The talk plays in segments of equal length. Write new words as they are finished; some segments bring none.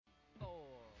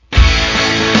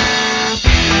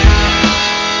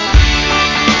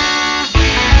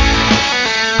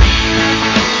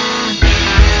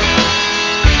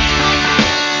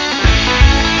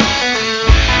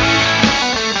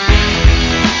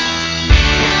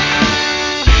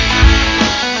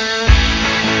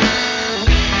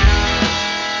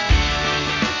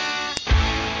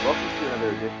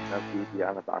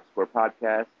on the Box Score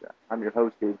podcast. I'm your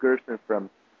host, Dave Gershman from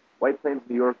White Plains,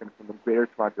 New York, and from the Greater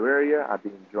Toronto area. I'm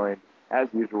being joined, as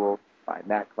usual, by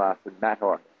Matt Clausen. Matt,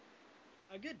 how are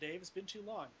you? Good, Dave. It's been too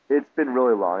long. It's been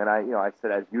really long, and I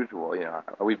said as usual.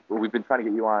 We've been trying to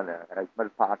get you on as much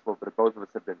as possible, but both of us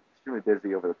have been extremely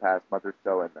busy over the past month or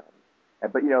so,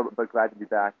 but glad to be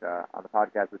back on the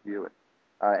podcast with you.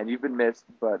 And you've been missed,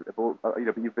 but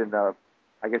you've been, I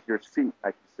guess your seat,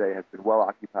 I should say, has been well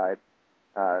occupied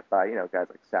by guys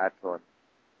like Satchel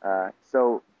but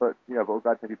we're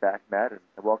glad to have you back, Matt, and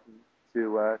welcome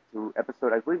to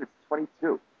episode, I believe it's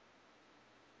 22.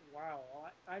 Wow.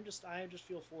 I just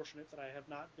feel fortunate that I have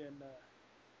not been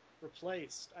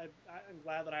replaced. I'm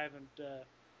glad that I haven't been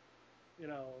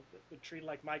treated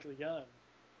like Michael Young,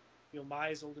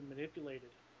 misled and manipulated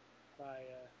by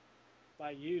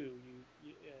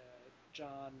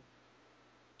John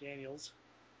Daniels.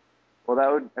 Well,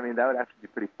 that would actually be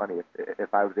pretty funny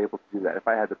if I was able to do that. If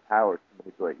I had the power to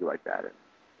manipulate you like that, and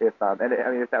if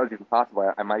that was even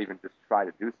possible, I might even just try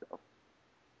to do so.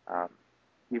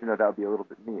 Even though that would be a little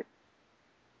bit mean,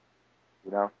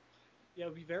 you know. Yeah, it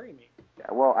would be very mean.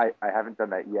 Yeah. Well, I haven't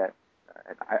done that yet,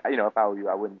 and if I were you,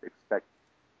 I wouldn't expect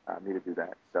me to do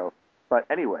that. So, but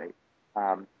anyway,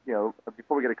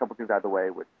 before we get a couple things out of the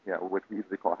way, which we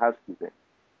usually call housekeeping.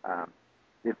 I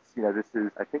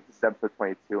think this is episode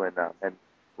 22, and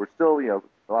we're still, a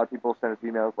lot of people send us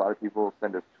emails, a lot of people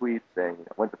send us tweets saying,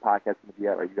 when's the podcast going to be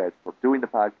out? Are you guys still doing the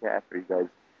podcast? Are you guys,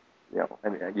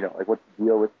 like what's the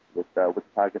deal with the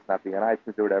podcast not being on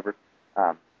iTunes or whatever?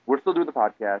 We're still doing the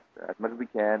podcast as much as we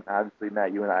can. Obviously,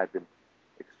 Matt, you and I have been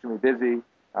extremely busy,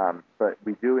 but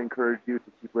we do encourage you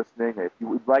to keep listening. If you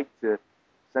would like to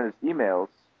send us emails,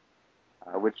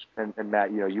 and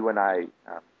Matt, you and I.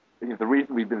 The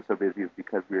reason we've been so busy is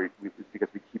because we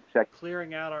keep checking.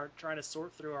 Trying to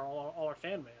sort through all our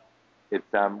fan mail.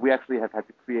 It's we actually have had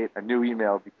to create a new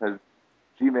email because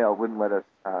Gmail wouldn't let us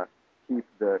keep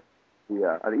the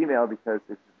email because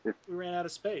we ran out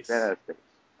of space. But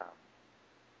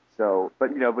if you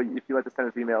like to send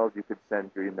us emails, you could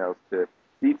send your emails to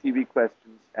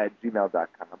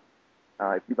dtvquestions@gmail.com.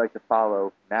 If you'd like to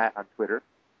follow Matt on Twitter,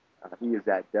 he is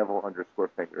at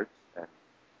devil_fingers, and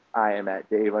I am at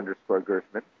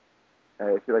Dave_Gershman.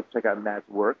 If you'd like to check out Matt's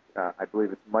work, I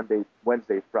believe it's Monday,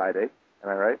 Wednesday, Friday. Am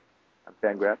I right? On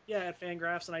Fangraphs. Yeah, at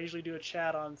Fangraphs, and I usually do a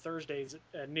chat on Thursdays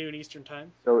at noon Eastern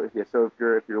time. So if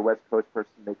you're a West Coast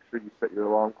person, make sure you set your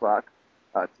alarm clock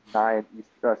to 9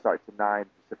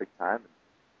 Pacific time,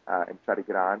 and try to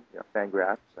get on.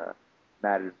 Fangraphs.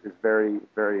 Matt is very,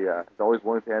 very has always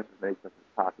wanted to answer as many questions as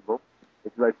possible.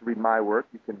 If you'd like to read my work,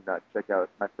 you can check out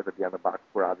my stuff at Beyond the Box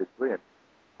Score, obviously, and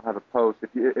I'll have a post.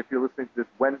 If you're listening to this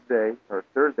Wednesday or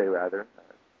Thursday rather,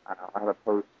 I'll have a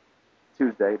post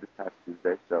this past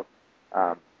Tuesday. So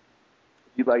if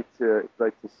you'd like to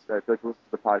listen to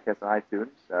the podcast on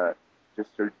iTunes,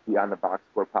 just search Beyond the Box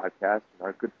Score podcast. And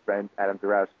our good friend Adam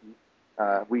Dorowski,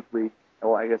 weekly.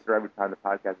 Well, I guess every time the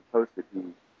podcast is posted,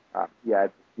 he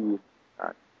adds the feed.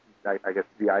 I guess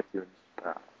to the iTunes.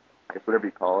 I guess whatever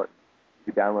you call it.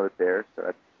 You can download it there.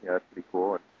 So that's pretty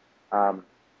cool.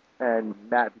 And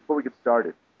Matt, before we get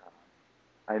started,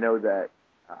 I know that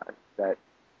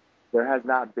there has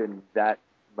not been that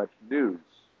much news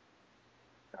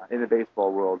in the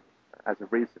baseball world as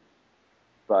of recent,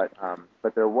 but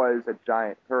there was a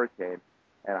giant hurricane,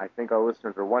 and I think our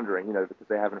listeners are wondering, because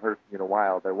they haven't heard from you in a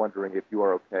while, they're wondering if you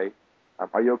are okay.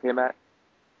 Are you okay, Matt?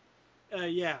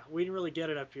 Yeah, we didn't really get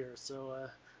it up here, so.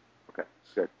 Okay,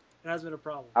 good. It hasn't been a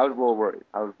problem. I was a little worried.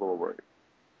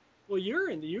 Well,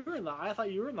 I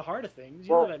thought you were in the heart of things.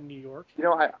 You Well, live in New York.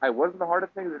 I was in the heart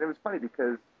of things, and it was funny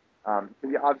because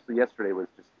obviously yesterday was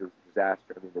a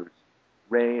disaster. I mean, there was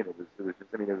rain. It was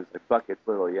like buckets,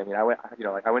 literally. I mean, I went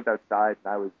outside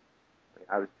and I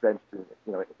was drenched in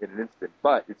an instant.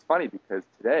 But it's funny because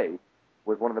today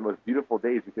was one of the most beautiful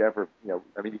days you could ever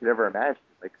imagine.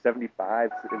 Like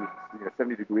 75, it was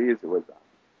 70 degrees. It was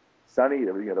sunny.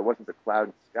 There wasn't a cloud in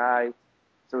the sky.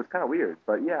 So it's kind of weird,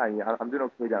 but yeah, I'm doing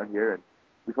okay down here, and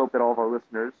we hope that all of our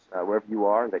listeners, wherever you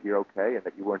are, that you're okay and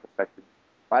that you weren't affected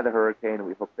by the hurricane, and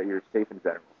we hope that you're safe in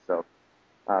general. So,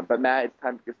 but Matt, it's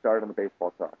time to get started on the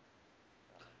baseball talk.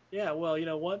 Yeah, well,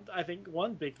 I think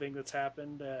one big thing that's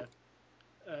happened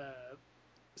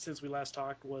since we last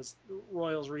talked was the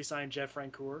Royals re-signed Jeff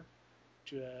Francoeur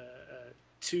to a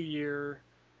 2-year,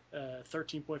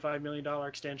 $13.5 million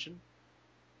extension.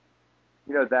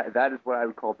 That is what I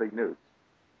would call big news.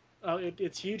 Oh,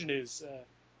 it's huge news.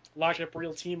 Locked up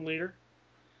real team leader.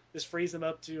 This frees them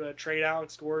up to trade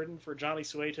Alex Gordon for Johnny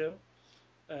Cueto.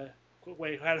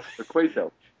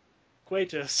 Cueto.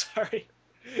 Cueto, sorry.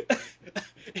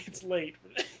 It's late.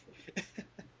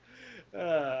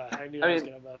 I knew I I was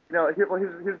mean, gonna mess.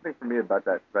 here's the thing for me about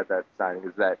that signing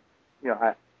is that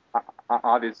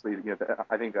obviously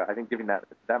I think giving that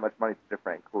much money to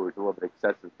DeFrancoeur is a little bit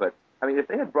excessive, but I mean if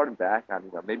they had brought him back on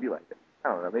maybe like I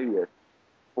don't know maybe a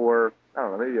four I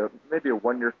don't know maybe a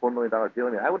 1 year $4 million deal, I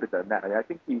mean I would have done that. I mean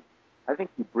I think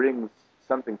he brings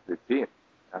something to the team.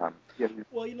 Yeah,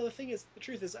 Well, the thing is, the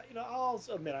truth is, I'll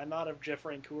admit I'm not a Jeff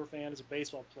Francoeur fan as a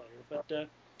baseball player,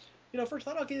 but first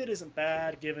I don't think it isn't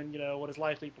bad given what his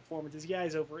likely performance is. Yeah,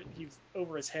 he's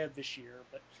over his head this year,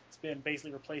 but it's been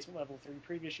basically replacement level 3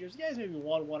 previous years. Yeah, he's maybe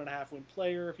one and a half win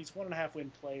player. If he's one and a half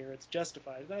win player, it's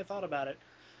justified. And then I thought about it.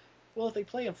 Well, if they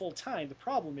play him full time, the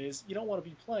problem is you don't want to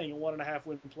be playing a one and a half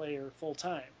win player full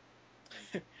time.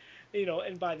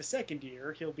 And by the second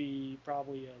year, he'll be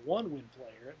probably a one win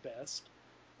player at best,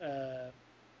 uh,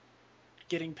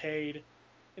 getting paid.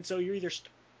 And so you're either,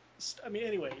 I mean,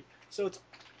 anyway, so it's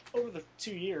over the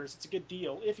 2 years, it's a good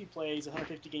deal if he plays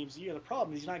 150 games a year. The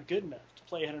problem is he's not good enough to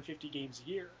play 150 games a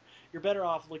year. You're better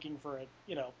off looking for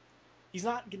he's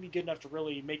not going to be good enough to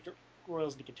really make the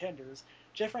Royals into contenders.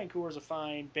 Jeff Francoeur is a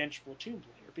fine bench platoon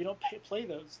player, but you don't pay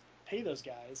those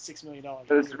guys $6 million a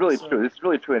this is year. really true. So, This is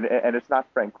really true, and it's not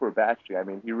Frank Bashing. I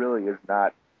mean he really is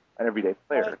not an everyday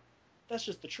well, player. that's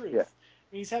just the Yeah. truth. I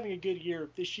mean, he's having a good year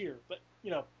this year, but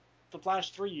the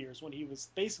last 3 years when he was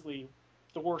basically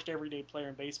the worst everyday player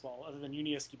in baseball, other than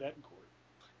Yuniesky Betancourt,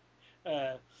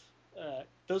 uh,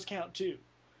 those count too.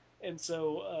 And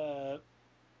so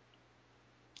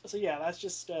yeah, that's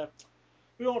just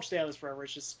we won't stay on this forever.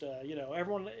 It's just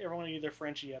everyone needed their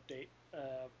Frenchie update.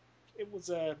 It was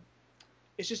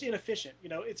it's just inefficient.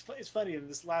 It's funny that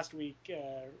this last week,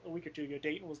 a week or two ago,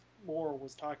 Moore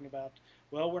was talking about,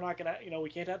 well, we're not gonna, we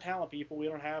can't have talent people. We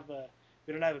don't have a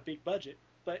big budget.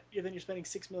 But then you're spending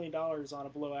 $6 million on a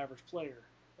below average player,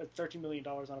 $13 million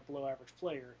on a below average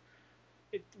player.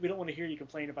 We don't want to hear you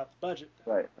complain about the budget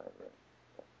then. Right.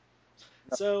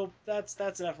 So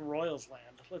that's enough from Royals land.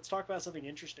 Let's talk about something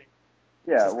interesting.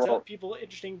 Yeah, well, People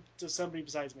interesting to somebody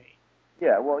besides me.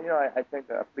 yeah, well, I think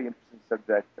a pretty interesting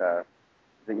subject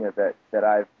that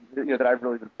I've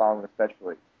really been following,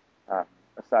 especially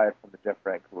aside from the Jeff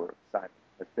Francoeur signing,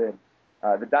 has been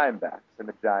the Diamondbacks and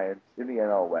the Giants in the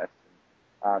NL West.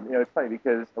 And, it's funny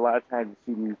because a lot of times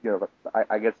you see these,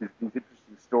 I guess these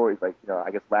interesting stories, like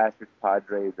I guess last year's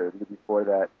Padres or the year before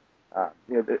that.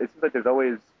 It seems like there's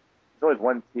always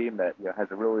one team that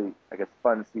has a really, I guess,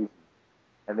 fun season,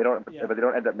 and Yeah, but they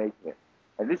don't end up making it.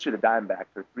 And this year the Diamondbacks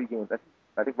are 3 games.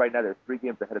 I think right now they're 3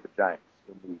 games ahead of the Giants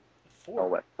in the four.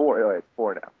 West. Four. Oh, it's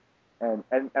four now.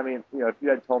 And I mean, if you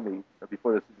had told me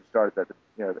before the season started that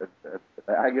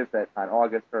I guess that on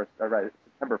August 1st, or right,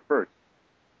 September 1st,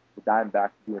 the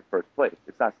Diamondbacks would be in first place.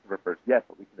 It's not September 1st yet,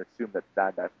 but we can assume that the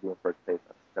Diamondbacks will be in first place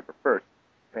on September 1st.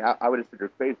 I mean, I would have said you're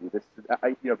crazy.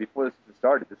 Before the season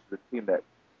started, this was a team that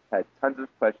had tons of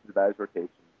questions about his rotation.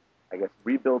 I guess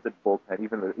rebuilt its bullpen,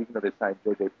 even though they signed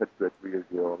J.J. Pitts to a 3 year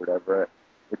deal or whatever.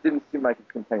 It didn't seem like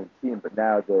a contending team, but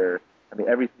now I mean,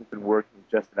 everything's been working.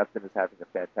 Justin Upton is having a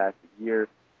fantastic year.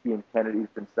 Ian Kennedy's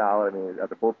been solid. I mean,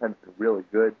 the bullpen's been really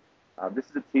good. This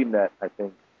is a team that I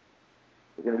think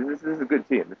this is a good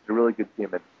team. This is a really good team,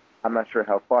 and I'm not sure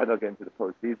how far they'll get into the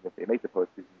postseason if they make the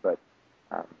postseason. But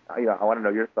I want to know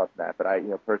your thoughts on that. But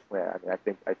personally, I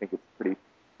mean, I think it's pretty.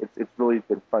 It's really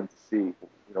been fun to see.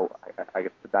 I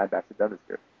guess the Diamondbacks have done this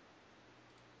year.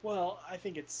 Well, I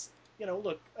think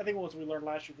look, I think what we learned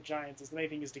last year with the Giants is the main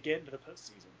thing is to get into the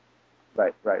postseason,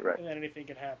 Right. and then anything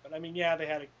can happen. I mean, yeah,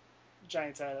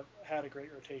 Giants had a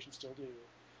great rotation, still do,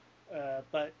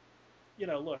 but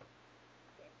look,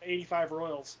 85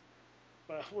 Royals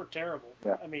were terrible.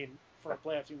 Yeah. I mean, for a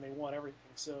playoff team, they won everything.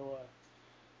 So,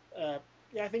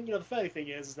 yeah, I think the funny thing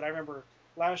is that I remember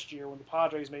last year when the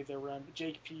Padres made their run,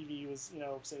 Jake Peavy was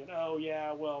saying, "Oh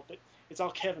yeah, well, but it's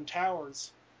all Kevin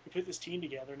Towers who put this team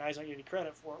together. Now he's not getting any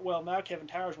credit for it." Well, now Kevin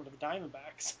Towers went to the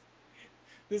Diamondbacks.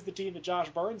 This is the team that Josh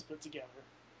Burns put together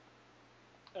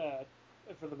uh,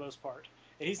 for the most part,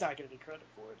 and he's not getting any credit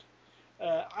for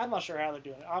it. I'm not sure how they're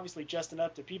doing it. Obviously, Justin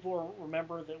Upton. People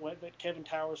remember that Kevin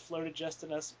Towers floated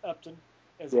Upton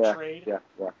as a Yeah. trade.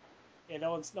 Yeah. Yeah,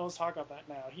 no one's talking about that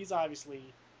now. He's obviously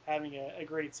having a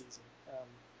great season.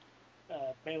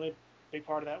 Mainly, a big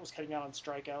part of that was cutting out on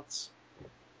strikeouts,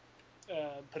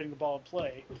 putting the ball in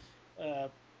play. Uh,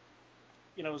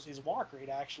 his walk rate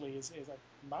actually is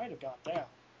might have got down.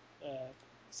 Uh,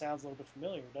 Sounds a little bit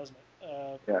familiar, doesn't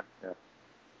it? Yeah.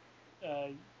 Uh,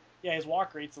 yeah, his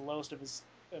walk rate's the lowest of his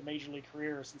major league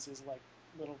career since his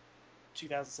little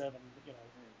 2007,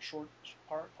 short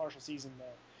partial season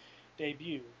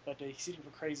debut. But he's hitting for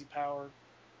crazy power.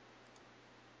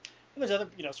 there's other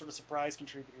sort of surprise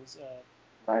contributors.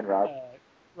 Ryan Rob.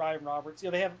 Ryan Roberts.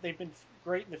 They've been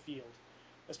great in the field,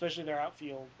 especially their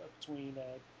outfield between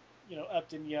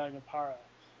Upton, Young, and Para.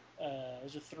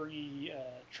 Those are three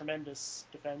tremendous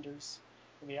defenders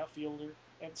in the outfielder.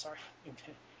 And sorry,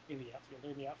 in the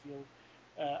outfield.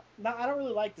 Now I don't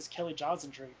really like this Kelly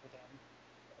Johnson trade for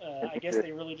them. I guess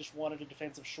they really just wanted a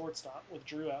defensive shortstop with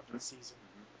Drew out for the season.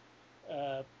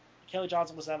 Kelly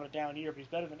Johnson was having a down year, but he's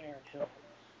better than Aaron Hill.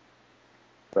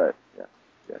 But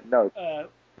no.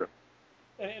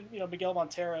 Miguel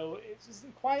Montero is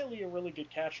quietly a really good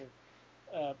catcher.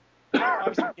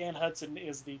 Obviously, Dan Hudson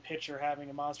is the pitcher having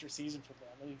a monster season for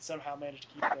them, and he somehow managed to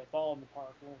keep the ball in the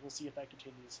park. We'll see if that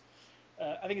continues.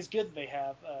 I think it's good that they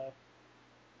have.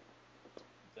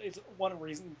 It's one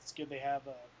reason it's good they have.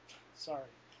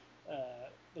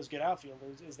 Those good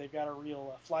outfielders is they've got a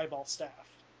real fly ball staff.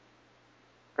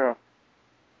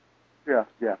 Yeah.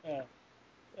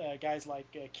 Guys like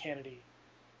Kennedy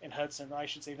and Hudson, or I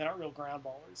should say, they're not real ground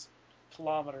ballers.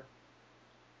 Kilometer.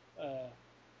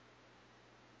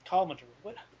 Kilometer.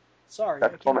 What? Sorry,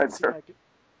 That's I can't even see my.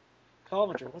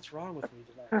 Kilometer. What's wrong with me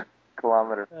tonight?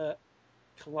 Kilometer.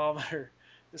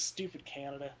 This stupid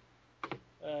Canada.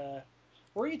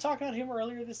 Were you talking about him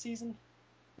earlier this season?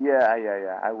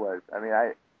 Yeah. I was. I mean,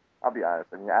 I'll be honest.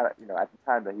 I mean, at the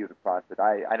time that he was a prospect,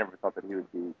 I never thought that he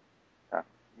would be,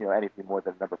 anything more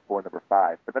than number 4, number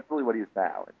 5. But that's really what he is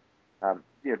now. And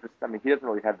he doesn't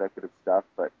really have that good of stuff,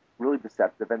 but really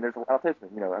deceptive. And there's a lot of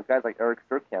things. Guys like Eric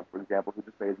Sturkamp, for example, who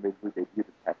just made his major league debut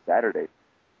this past Saturday.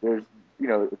 There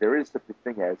is such a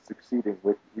thing as succeeding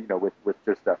with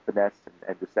just finesse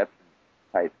and deception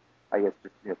type, I guess,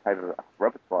 just type of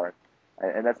repertoire.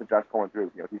 And that's what Josh Cohen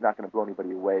throws. He's not going to blow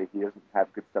anybody away. He doesn't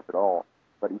have good stuff at all,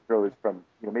 but he throws from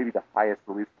maybe the highest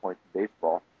release point in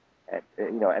baseball, and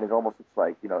and it almost looks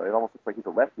like he's a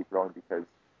lefty throwing because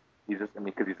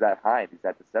because he's that high and he's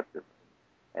that deceptive.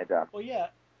 And well, yeah,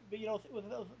 but with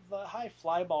the high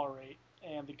fly ball rate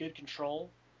and the good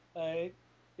control,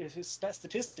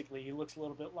 statistically he looks a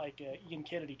little bit like Ian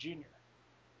Kennedy Jr.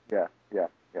 Yeah.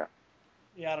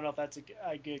 Yeah, I don't know if that's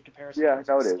a good comparison. Yeah,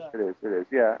 no, it is. It is.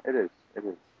 Yeah, it is.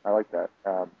 I like that.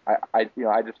 I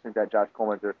just think that Josh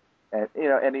Coleman and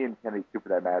Ian Kennedy too, for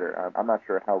that matter. I'm not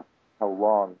sure how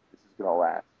long this is going to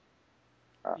last.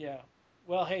 Yeah.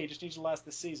 Well, hey, it just needs to last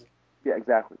this season. Yeah,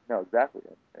 exactly. No, exactly.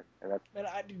 And that's. Man,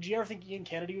 did you ever think Ian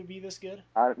Kennedy would be this good?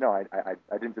 No, I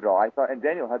didn't at all. I thought, and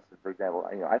Daniel Hudson, for example,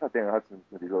 I thought Daniel Hudson was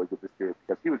going to be really good this year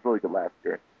because he was really good last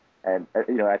year. And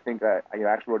I think I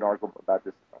actually wrote an article about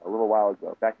this a little while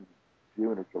ago, back in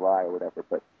June or July or whatever.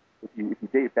 But if you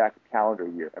date back a calendar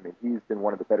year, I mean, he's been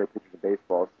one of the better pitchers in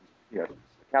baseball since since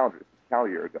a calendar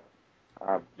year ago.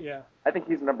 Yeah. I think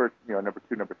he's number 2, number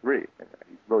 3, and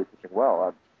he's really pitching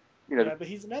well. Yeah, but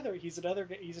he's another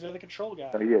control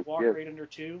guy. No, he is. Walk rate under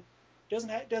 2. Doesn't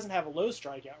have a low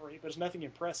strikeout rate, but it's nothing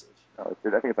impressive. No,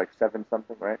 I think it's like 7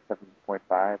 something, right?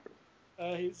 7.5.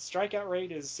 His strikeout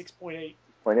rate is 6.8.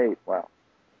 6.8. Wow.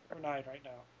 Or 9 right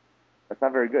now. That's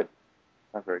not very good.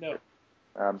 Not very good.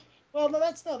 Well, no,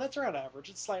 that's around average.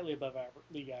 It's slightly above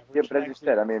league average. Yeah, but as you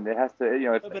said, I mean, it has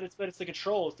to, but it's the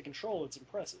control. It's the control. It's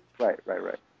impressive. Right.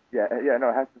 Yeah. No,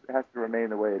 it has to remain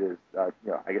the way it is. I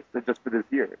guess just for this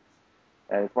year.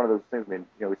 And it's one of those things. I mean,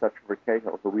 we saw Trevor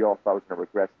Cahill, who we all thought was going to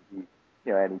regress, and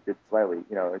he did slightly.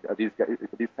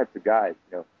 These types of guys,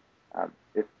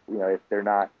 if they're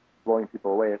not blowing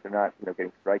people away, if they're not,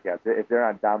 getting strikeouts, if they're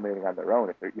not dominating on their own,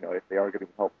 if they are getting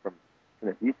help from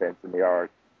the defense, and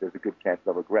there's a good chance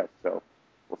they'll regress. So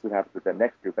we'll see what happens with them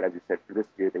next year. But as you said, for this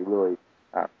year, they really,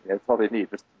 that's all they need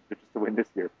just to win this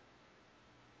year.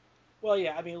 Well,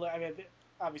 yeah, I mean,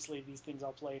 obviously these things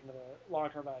all play into the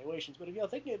long-term evaluations, but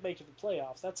if they can make it to the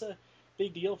playoffs, that's a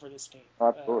big deal for this team.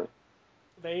 Absolutely.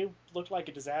 They looked like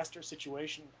a disaster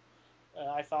situation.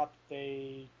 I thought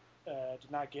they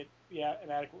did not get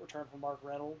an adequate return from Mark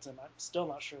Reynolds, and I'm still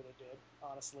not sure they did,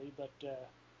 honestly. But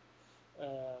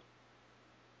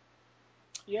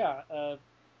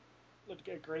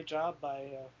a great job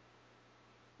by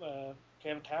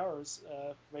Kevin Towers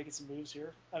making some moves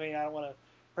here. I mean, I don't want to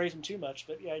praise him too much,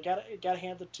 but yeah, got to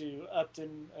hand it to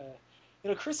Upton.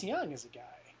 Chris Young is a guy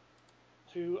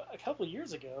who a couple of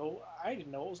years ago I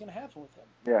didn't know what was going to happen with him.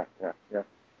 Yeah.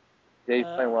 He's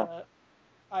playing well.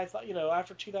 I thought,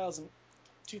 after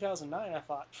 2009, I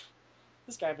thought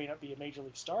this guy may not be a major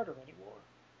league starter anymore,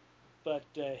 but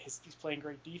he's playing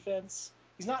great defense.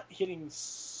 He's not hitting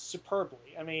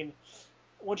superbly. I mean,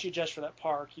 once you adjust for that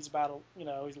park, he's about he's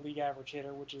a league average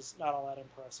hitter, which is not all that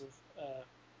impressive.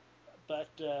 But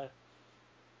well,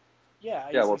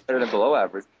 it's better than below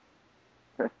average.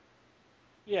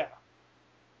 Yeah.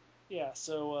 yeah.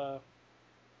 So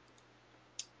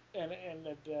and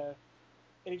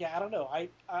and yeah, I don't know. I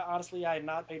honestly I had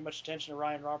not paid much attention to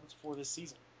Ryan Roberts before this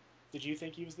season. Did you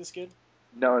think he was this good?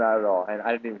 No, not at all. And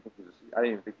I didn't even think he was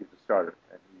a starter.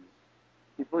 And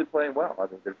he's really playing well. I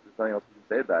mean, there's nothing else you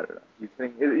can say about it. He's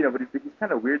hitting, but he's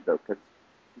kind of weird though because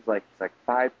he's like 5'10",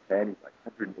 he's like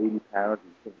 180 pounds,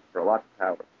 he's hitting for a lot of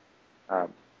power.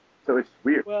 So it's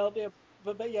weird. Well, yeah,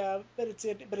 but yeah, but it's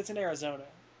in Arizona,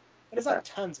 and it's Yeah, not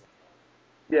tons of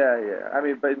it. yeah. I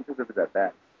mean, but in terms of his at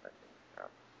bats, I think.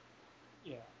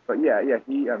 Yeah, But yeah. I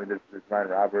mean, there's Ryan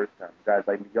Roberts, guys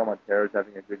like Miguel Montero's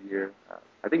having a good year.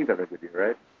 I think he's having a good year,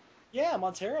 right? yeah.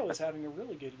 Montero is having a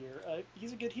really good year.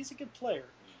 He's a good player.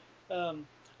 Um,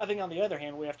 I think on the other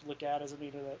hand, we have to look at is I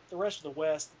mean the rest of the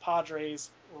West, the Padres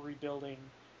were rebuilding,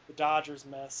 the Dodgers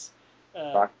mess,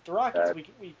 Rock, the Rockies. that, We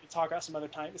could talk about some other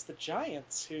time. It's the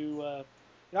Giants who.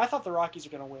 I thought the Rockies are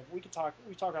going to win. We talked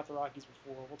about the Rockies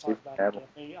before. We'll talk Chase about them again.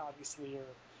 Hamilton. They obviously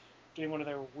are doing one of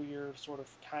their weird sort of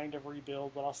kind of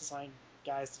rebuild, but also sign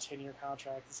guys to 10-year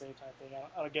contracts, the same type of thing.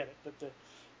 I don't get it, but the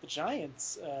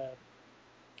Giants,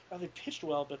 they pitched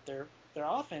well, but their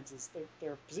offenses,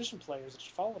 their position players, it's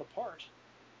falling apart.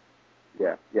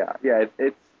 Yeah.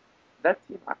 It's that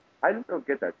team. I just don't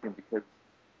get that team because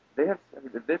they have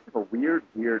a weird,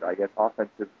 I guess,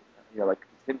 offensive, like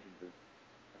contingent of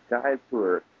guys who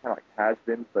are kind of like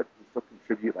has-beens, but who still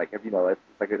contribute. Like, if,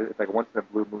 it's like a once in a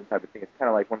blue moon type of thing. It's kind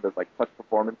of like one of those like clutch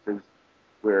performances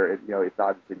where it's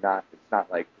obviously not. It's not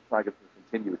like it's going to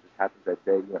continue. It just happens that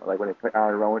day. Like when they put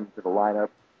Aaron Rowan into the lineup,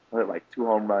 he'll hit like 2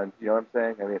 home runs. You know what I'm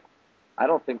saying? I mean, I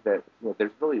don't think that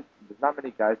there's not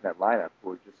many guys in that lineup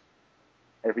who are just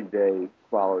everyday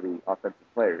quality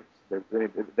offensive players.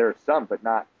 There are some, but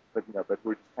not. But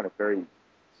we're just kind of very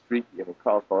streaky. I mean,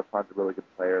 Carlos Beltran's a really good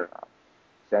player. Yeah,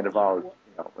 Sandoval is,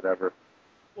 whatever.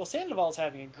 Sandoval's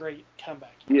having a great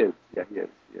comeback He year. is. Yeah, he is.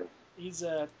 He is. He's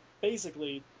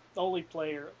basically only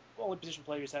position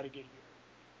player who's had a good year.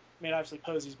 I mean, obviously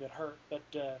Posey's been hurt, but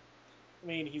I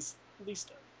mean he's at least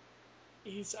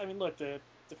he's. I mean, look, the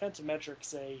defensive metrics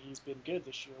say he's been good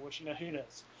this year, which who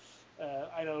knows.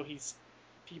 I know he's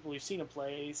people who've seen him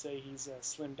play say he's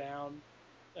slimmed down,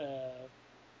 uh,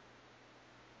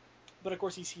 but of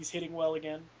course he's hitting well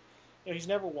again. He's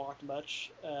never walked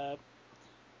much,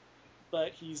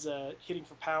 but he's hitting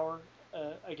for power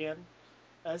again.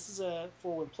 This is a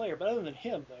 4-win player, but other than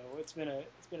him, though, it's been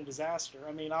a disaster.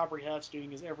 I mean, Aubrey Huff's doing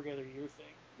his every other year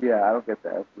thing. Yeah, I don't get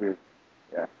that. It's weird.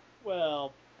 Yeah.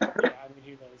 Well, yeah, I mean,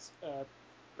 who knows?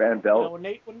 Brandon Belt. When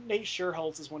Nate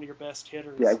Scherholtz is one of your best Yeah,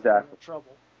 hitters, you're in exactly.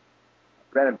 trouble.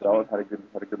 Brandon I Belt mean,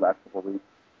 had a good last couple of weeks.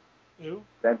 who?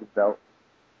 Brandon Belt.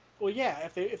 Well, yeah,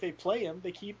 if they play him,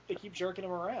 they keep jerking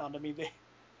him around. I mean,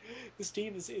 this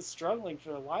team is struggling for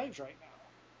their lives right now.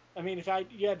 I mean, if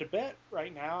you had to bet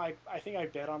right now, I think I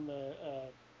bet on the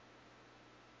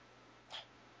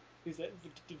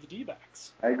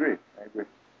D-backs. I agree. I agree.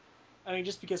 I mean,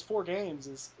 just because 4 games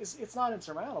is it's not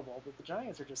insurmountable, but the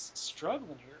Giants are just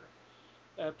struggling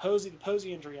here. The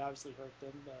Posey injury obviously hurt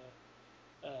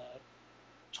them.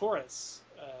 Torres,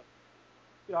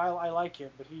 I like him,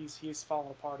 but he's fallen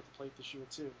apart at the plate this year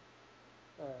too.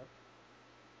 Uh,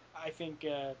 I think,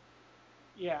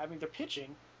 yeah, I mean their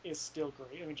pitching is still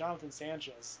great. I mean Jonathan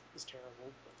Sanchez is terrible,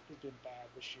 but has been bad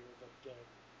this year. But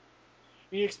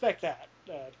you expect that.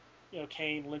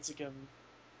 Kane, Lincecum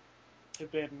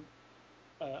have been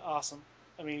awesome.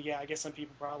 I mean, yeah, I guess some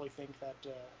people probably think that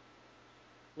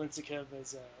Lincecum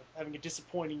is having a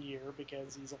disappointing year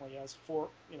because he's only has four,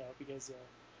 because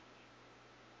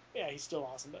yeah, he's still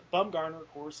awesome. But Bumgarner,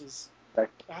 of course, is. Like,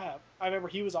 I remember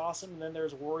he was awesome, and then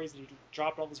there's worries that he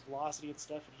dropped all his velocity and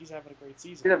stuff, and he's having a great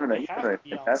season. They he's have having to a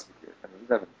be awesome. fantastic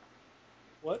year.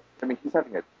 What? He's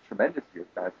having a tremendous year,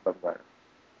 guys. Bumgarner.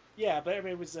 Yeah, but I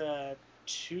mean, it was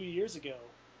 2 years ago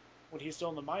when he was still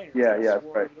in the minors. Yeah, There was yeah, that's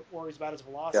right. worries about his Yeah,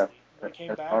 velocity. And he came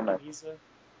that's back, and Armac. he's a.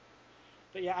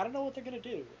 But yeah, I don't know what they're gonna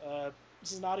do.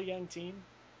 This is not a young team.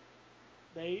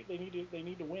 They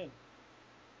need to win.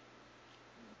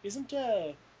 Isn't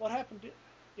what happened?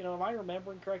 Am I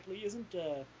remembering correctly? Isn't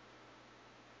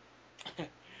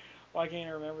why can't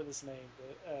I remember this name?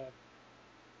 But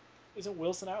isn't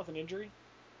Wilson out with an injury?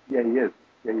 Yeah, he is.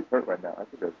 Yeah, he's hurt right now. I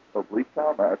think it's oblique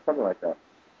trauma or something like that.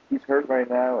 He's hurt right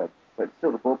now, but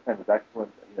still the bullpen is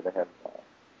excellent.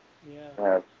 Yeah, they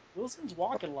have Wilson's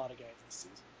walking a lot of guys this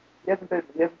season. he hasn't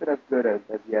been as good as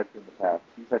he has been in the past.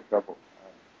 He's had trouble.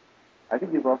 I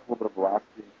think he's lost a little bit of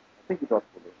velocity. I think he's lost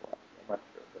a little bit of velocity. I'm not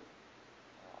sure, but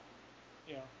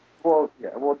Yeah. well, yeah.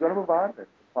 Well, do you want to move on and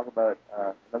talk about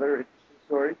another interesting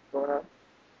story going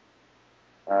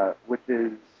on, which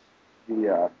is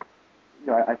the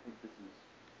I think this is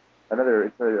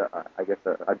I guess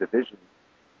a division,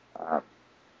 um,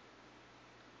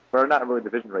 or not really a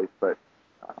division race, but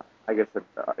I guess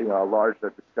a large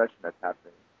discussion that's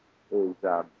happening is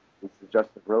the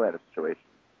Justin Verlander situation.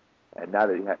 And now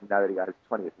that he got his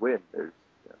 20th win, there's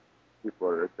people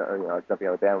are jumping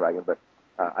on the bandwagon. But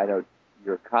I know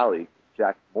your colleague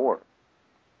Jack Moore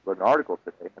wrote an article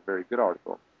today, a very good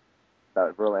article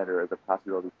about Verlander as a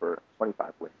possibility for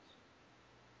 25 wins.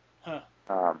 Huh.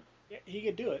 Yeah, he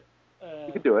could do it.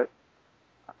 He could do it.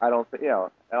 I don't think, and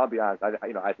I'll be honest,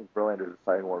 I think Verlander is a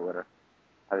Cy Young Award winner.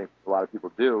 I think a lot of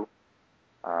people do.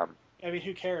 I mean,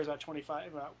 who cares about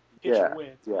 25 about pitcher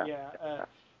wins? Yeah,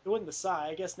 it wasn't the Cy.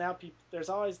 I guess now there's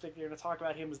always they're going to talk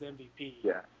about him as the MVP.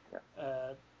 Yeah.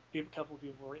 A couple of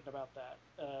people were written about that.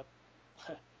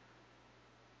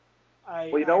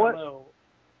 Well, you know what? I don't know.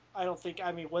 I don't think.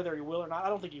 I mean, whether he will or not, I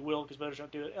don't think he will because voters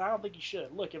don't do it, and I don't think he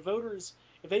should. Look, if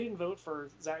they didn't vote for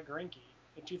Zach Greinke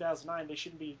in 2009, they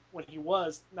shouldn't be. When he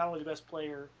was not only the best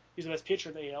player, he's the best pitcher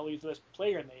in the AL. He's the best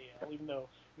player in the AL. Even though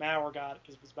Mauer got it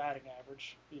because of his batting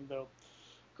average. Even though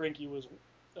Greinke was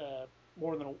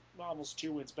more than almost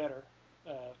 2 wins better.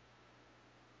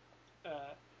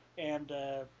 And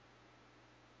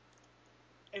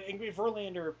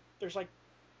Verlander, there's like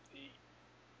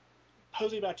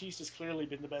Jose Bautista's clearly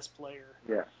been the best player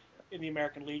in the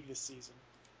American League this season.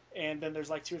 And then there's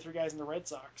like 2 or 3 guys in the Red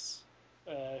Sox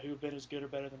who've been as good or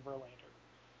better than Verlander.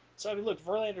 So, I mean, look,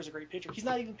 Verlander's a great pitcher. He's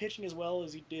not even pitching as well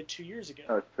as he did 2 years ago.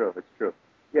 No, it's true.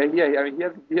 Yeah. I mean, he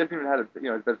hasn't even had his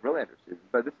best Verlander season.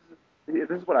 But this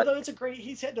is what Although it's a great,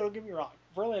 don't get me wrong,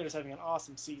 Verlander's having an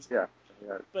awesome season.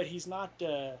 Yeah. But he's not.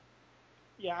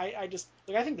 I just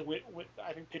I think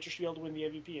I think pitchers should be able to win the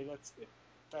MVP.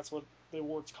 That's what the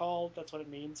award's called. That's what it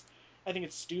means. I think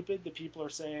it's stupid that people are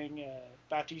saying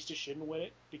Bautista shouldn't win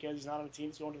it because he's not on a team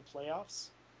that's going to the playoffs.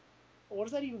 Well, what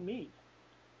does that even mean?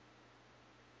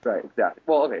 Right, exactly.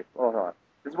 Well, okay. Well, hold on.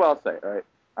 This is what I'll say. All right.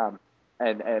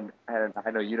 And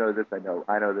I know you know this. I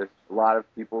know this. A lot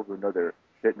of people who know their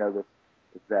shit know this.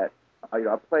 Is that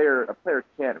a player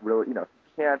can't really he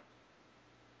can't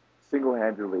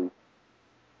single-handedly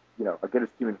get his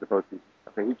team into the postseason.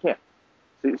 Okay, he can't.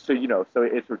 So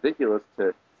it's ridiculous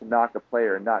to knock a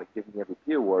player and not give him the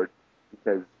MVP award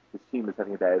because his team is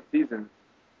having a bad season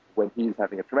when he's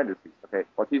having a tremendous season. Okay,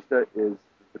 Bautista is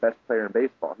the best player in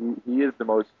baseball. He is the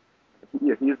most. He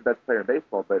is the best player in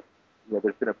baseball, but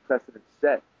there's been a precedent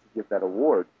set to give that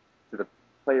award to the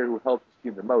player who helps his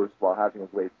team the most while having a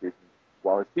great season,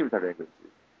 while his team is having a great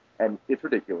season. And it's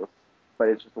ridiculous, but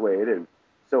it's just the way it is.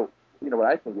 So what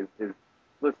I think is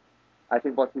listen, I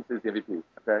think Bautista is the MVP.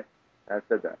 Okay, and I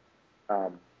said that,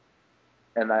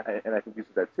 and I think you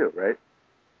said that too, right?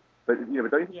 But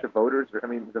but don't you think the voters?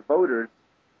 The voters.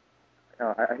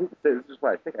 I hate to say this is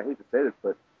what I think. I hate to say this,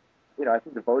 but I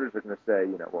think the voters are going to say,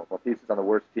 well, Bautista's on the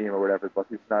worst team or whatever.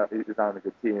 Bautista's not on a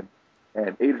good team,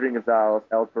 and Adrian Gonzalez,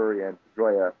 Ellsbury, and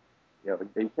Pedroia, you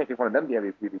can't give one of them the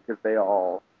MVP because they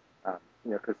all,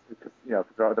 because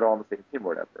they're all on the same team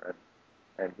or whatever,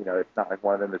 and it's not like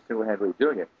one of them is single-handedly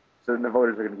doing it. So then the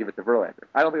voters are going to give it to Verlander.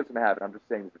 I don't think it's going to happen. I'm just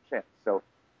saying there's a chance. So,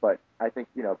 but I think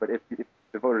but if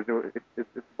the voters if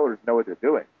the voters know what they're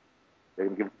doing, they're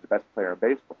going to give it to the best player in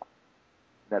baseball,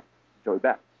 and that's Joey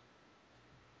Bats.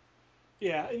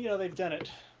 Yeah, they've done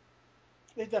it.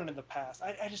 They've done it in the past.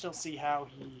 I just don't see how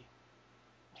he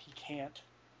can't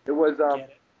It was get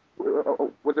it.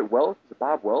 Was it Welch? Was it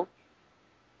Bob Welch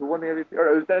who won the MVP? Or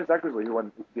it was Dennis Eckersley who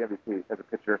won the MVP as a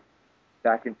pitcher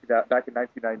back in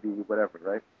 1990 whatever,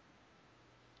 right?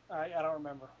 I don't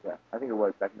remember. Yeah, I think it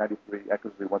was back in '93.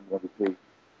 Eckersley won the MVP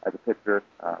as a pitcher.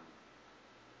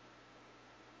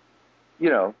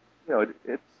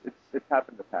 It's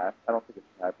happened in the past. I don't think it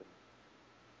should happen.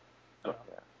 Yeah.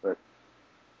 But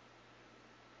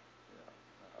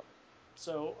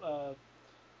so.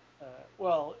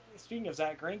 Well, speaking of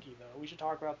Zach Greinke, though, we should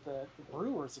talk about the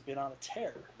Brewers have been on a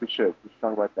tear. We should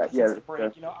talk about that. Since the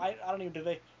break, I don't even. Do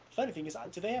they? The funny thing is,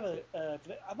 do they have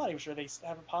I'm not even sure they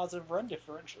have a positive run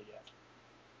differential yet.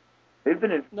 They've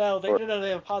been in. No, they have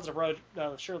a positive run.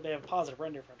 No, sure they have a positive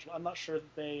run differential. I'm not sure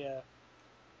that they.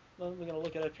 I'm gonna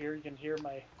look it up here. You can hear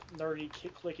my nerdy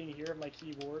clicking here of my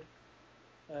keyboard,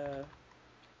 and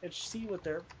see what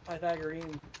their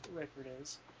Pythagorean record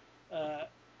is.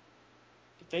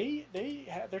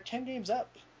 They're 10 games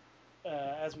up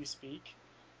as we speak.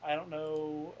 I don't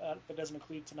know if that doesn't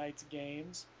include tonight's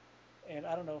games, and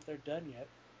I don't know if they're done yet.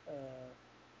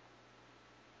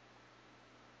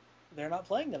 They're not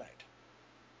playing tonight.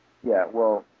 Yeah,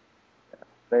 well,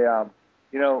 they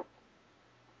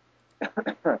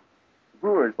the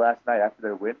Brewers last night after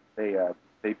their win, they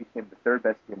became the third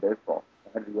best team in baseball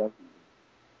ahead of the Yankees.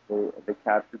 they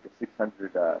captured the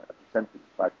 600 percentage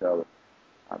plateau.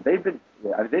 They've been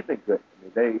good. I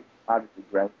mean, they obviously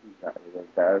Greinke,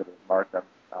 Barrett, Markham,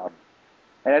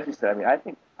 and as you said, I mean, I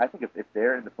think if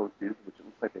they're in the postseason, which it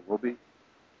looks like they will be,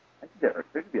 I think they're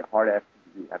going to be a hard ass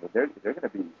team to beat. I mean, they're going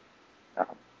to be,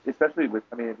 especially with,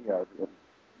 I mean,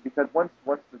 because once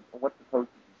the postseason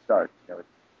starts,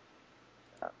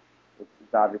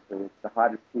 it's obviously it's the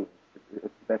hottest team, it's the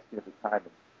best team at the time,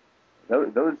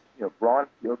 and Braun,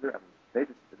 Fielder, I mean,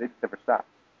 they just never stop.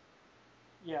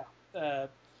 Yeah.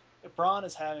 Braun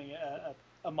is having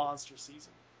a monster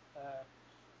season.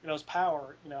 His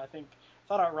power. I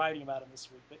thought about writing about him this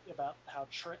week, but about how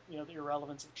the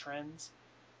irrelevance of trends,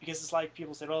 because it's like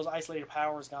people say, well, his isolated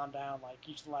power has gone down like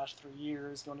each of the last 3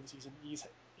 years going into the season. He's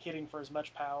hitting for as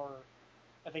much power,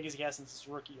 I think, as he has since his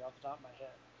rookie, off the top of my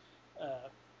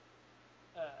head.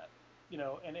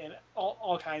 And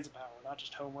all kinds of power, not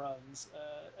just home runs.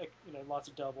 Lots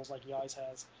of doubles like he always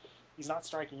has. He's not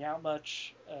striking out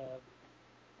much.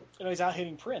 He's out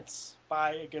hitting Prince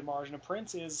by a good margin, and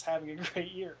Prince is having a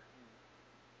great year.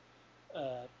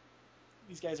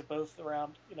 These guys are both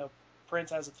around.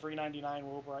 Prince has a 399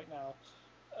 WOBA right now.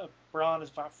 Braun is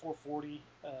about 440.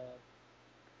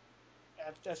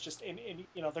 That's just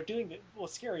they're doing it.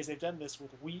 What's scary is they've done this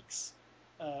with Weeks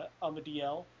on the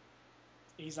DL.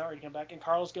 He's not ready to come back, and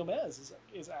Carlos Gomez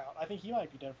is out. I think he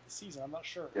might be done for the season. I'm not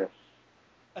sure. Yeah.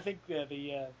 I think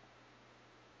the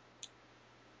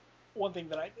one thing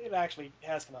that it actually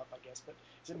has come up, I guess, but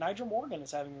is that Nigel Morgan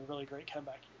is having a really great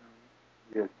comeback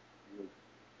He year. is.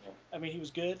 Yeah. I mean, he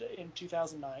was good in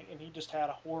 2009, and he just had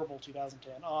a horrible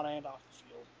 2010 on and off the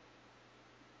field.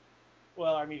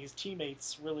 Well, I mean, his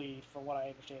teammates really, from what I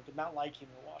understand, did not like him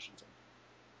in Washington.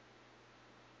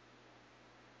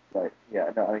 Right.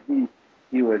 Yeah. No. I mean,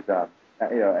 he was,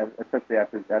 especially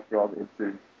after all the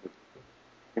incidents.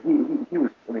 He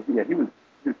was. I mean, he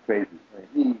was crazy.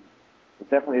 I mean, he was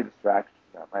definitely a distraction.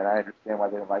 And I understand why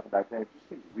they didn't like him back then. It just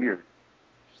seems weird. It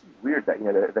just seems weird that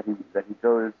that he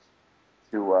goes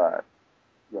to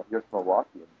he goes to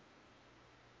Milwaukee.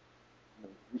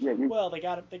 Well, they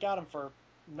got him for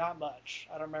not much.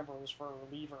 I don't remember, it was for a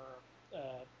reliever.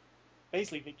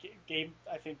 Basically, the game,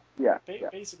 I think.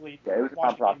 Basically, it was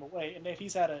Washington gave him away, and if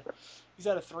he's had a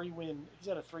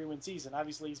 3-win season.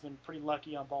 Obviously, he's been pretty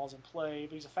lucky on balls in play,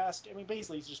 but he's a fast. I mean,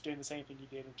 basically, he's just doing the same thing he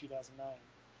did in 2009.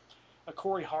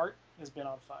 Corey Hart has been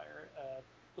on fire.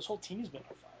 This whole team's been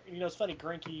on fire. And, it's funny.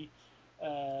 Greinke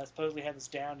supposedly had this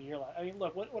down year. I mean,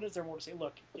 look, what is there more to say?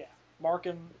 Look, yeah,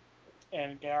 Markham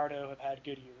and Gallardo have had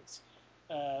good years.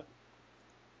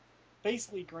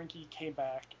 Basically, Greinke came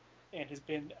back and has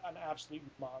been an absolute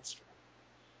monster.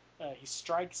 He's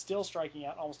still striking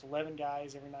out almost 11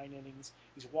 guys every 9 innings.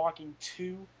 He's walking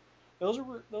 2. Those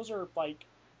are like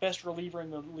best reliever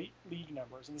in the league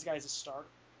numbers, and this guy's a starter.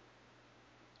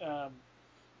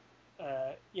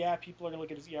 Yeah, people are gonna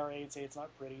look at his ERA and say it's not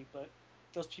pretty, but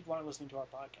those people aren't listening to our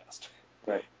podcast.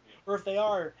 Right. Or if they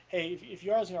are, hey, if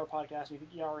you are listening to our podcast and you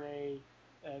think ERA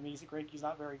means that Greinke's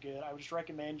not very good, I would just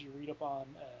recommend you read up on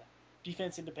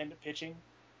defense independent pitching.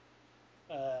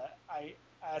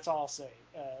 That's all I'll say.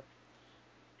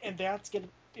 And that's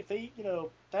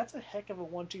that's a heck of a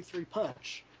 1-2-3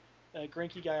 punch.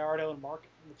 Greinke, Gallardo, and Market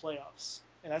in the playoffs,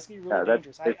 and that's gonna be really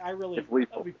dangerous.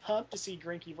 I'll be pumped to see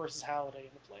Greinke versus Halladay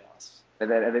in the playoffs. And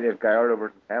then you have Gallardo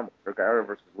versus Hamilton, or Gallardo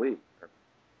versus Lee.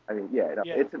 I mean,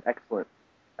 it's an excellent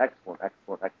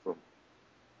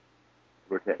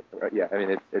rotation. Yeah, I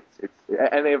mean, it's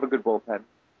and they have a good bullpen.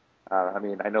 I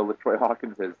mean, I know LaTroy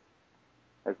Hawkins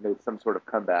has made some sort of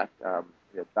comeback. Don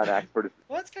Axford is.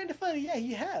 Well, that's kind of funny. Yeah,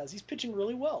 he has. He's pitching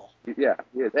really well. Yeah,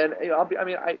 he is. And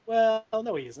Well,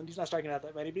 no, he isn't. He's not striking out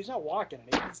that many, but he's not walking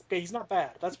any. He's not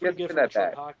bad. That's pretty good for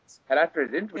LaTroy Hawkins. And after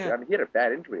his injury, I mean, he had a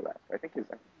bad injury last year. I think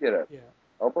he had a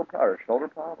elbow problem or a shoulder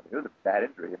problem. It was a bad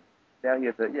injury, and now he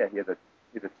has a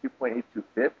 2.82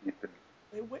 FIP. He's been.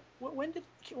 When did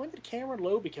Cameron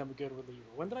Lowe become a good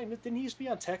reliever? Didn't he used to be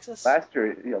on Texas? Last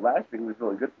year he was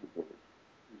really good for the Brewers.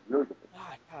 He was really good.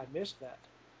 I missed that.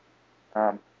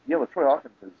 LaTroy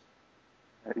Hawkins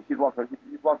he's walked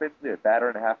basically a batter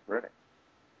and a half per inning.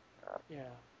 Yeah.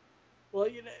 Well,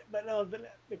 but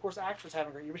of course Axford's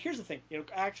having a great year. But here's the thing,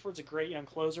 Axford's a great young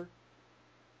closer.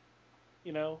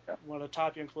 One of the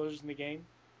top young closers in the game.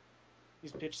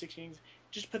 He's pitched 6 innings.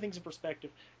 Just to put things in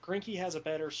perspective, Greinke has a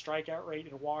better strikeout rate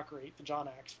and walk rate than John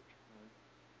Axford.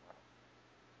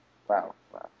 Wow.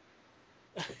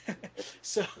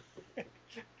 So,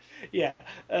 yeah.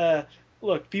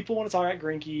 Look, people want to talk about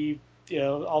Greinke,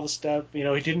 all the stuff. He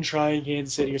didn't try in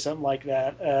Kansas City or something like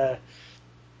that.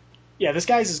 Yeah, this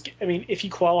guy's is. I mean, if he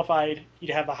qualified,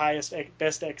 he'd have the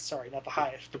best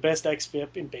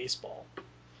xFIP in baseball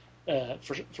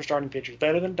for starting pitchers.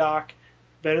 Better than Doc,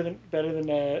 better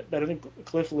than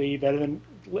Cliff Lee, better than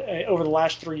over the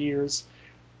last 3 years.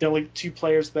 The only two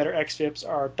players with better xFIPs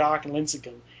are Doc and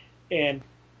Lincecum, and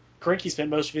Greinke spent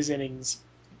most of his innings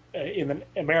in the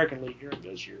American League during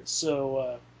those years.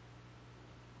 So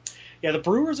yeah, the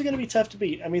Brewers are going to be tough to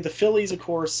beat. I mean, the Phillies, of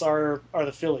course, are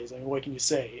the Phillies. I mean, what can you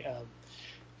say?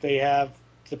 They have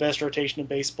the best rotation in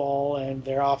baseball, and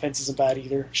their offense isn't bad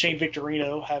either. Shane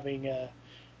Victorino having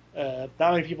not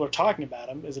many people are talking about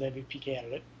him as an MVP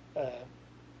candidate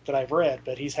that I've read,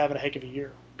 but he's having a heck of a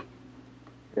year.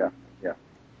 Yeah.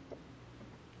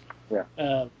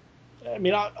 I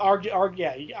mean,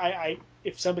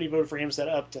 if somebody voted for him instead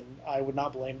of Upton, I would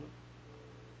not blame them.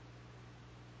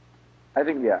 I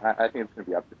think it's going to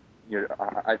be Upton.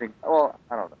 I think. Well,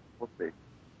 I don't know. We'll see.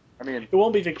 I mean, it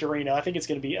won't be Victorino. I think it's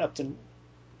going to be Upton.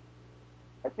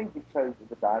 I think because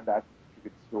the Diamondbacks is such a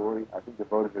good story, I think the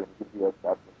voters are going to give you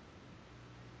Upton.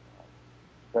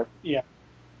 Yeah.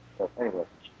 But anyway.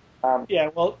 Yeah,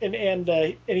 well, and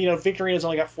Victorino's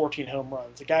only got 14 home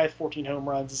runs. A guy with 14 home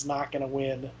runs is not going to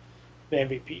win the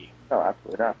MVP. No,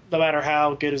 absolutely not. No matter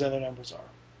how good his other numbers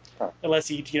are, unless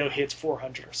he hits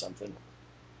 400 or something.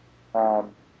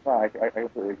 No, I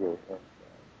completely agree.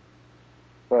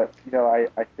 But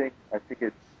I think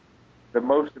it's the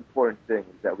most important thing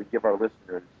is that we give our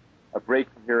listeners a break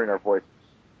from hearing our voices,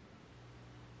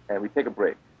 and we take a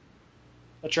break.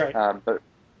 That's right. But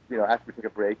after we take a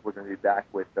break, we're going to be back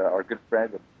with our good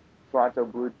friend and Toronto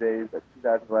Blue Jays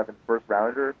 2011 first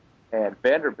rounder and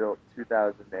Vanderbilt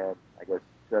 2012,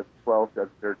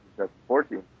 2013,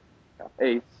 2014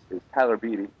 ace is Tyler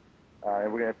Beede,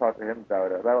 and we're going to talk to him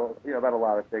about a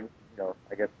lot of things.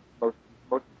 I guess most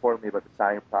importantly about the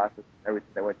signing process and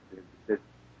everything that went into his decision.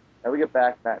 And we get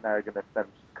back, Matt and I are going to spend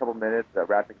just a couple minutes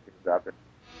wrapping things up. And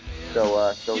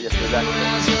so yes, we're back.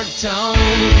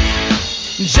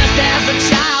 Just as a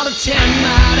child of 10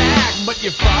 might act, but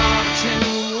you're far too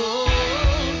old.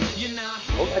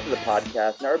 Welcome back to the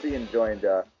podcast. Now we're being joined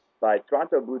by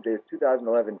Toronto Blue Jays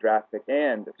 2011 draft pick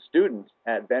and student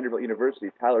at Vanderbilt University,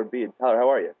 Tyler Beede. Tyler, how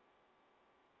are you?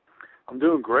 I'm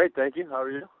doing great, thank you. How are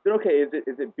you? Doing okay. Is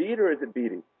it Beede or is it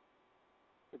Beede?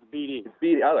 It's Beede. It's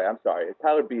Beede. Oh, I'm sorry. It's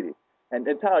Tyler Beede. And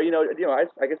Tyler,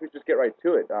 I guess we just get right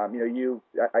to it. I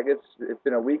guess it's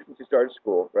been a week since you started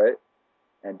school, right?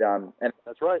 And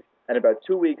that's right. And about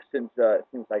 2 weeks since I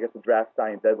guess the draft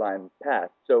signing deadline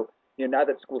passed. So now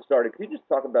that school started, could you just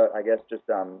talk about I guess just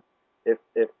if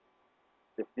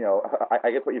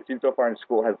I guess what you've seen so far in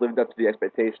school has lived up to the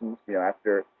expectations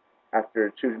after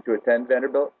choosing to attend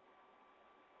Vanderbilt?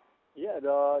 Yeah,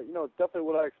 it's definitely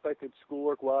what I expected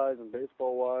schoolwork wise and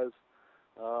baseball wise.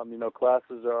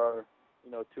 Classes are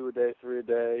 2 a day, 3 a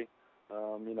day.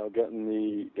 Getting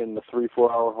the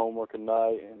 3-4 hour homework a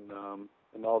night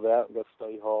and all that. We got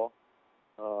study hall.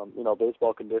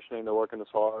 Baseball conditioning, they're working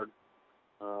us hard.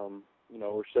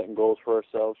 We're setting goals for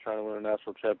ourselves, trying to win a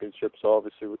national championship. So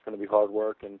obviously it's going to be hard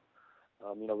work. And,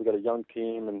 we got a young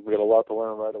team and we got a lot to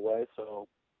learn right away. So,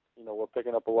 we're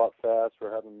picking up a lot fast.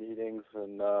 We're having meetings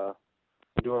and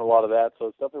doing a lot of that. So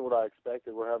it's definitely what I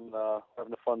expected. We're having a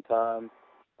fun time,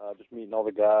 just meeting all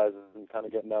the guys and kind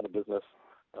of getting down to business,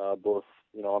 both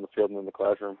on the field and in the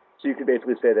classroom. So you could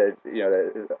basically say that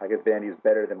that I guess Vandy is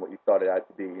better than what you thought it had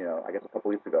to be. I guess a couple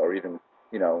weeks ago, or even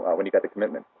when you got the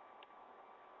commitment.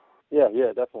 Yeah,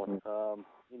 definitely. I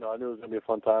knew it was going to be a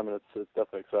fun time, and it's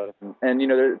definitely exciting. And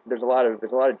there's a lot of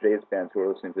Jays fans who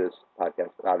are listening to this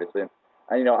podcast, obviously. And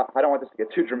I don't want this to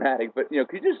get too dramatic, but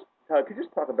could you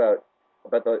just talk about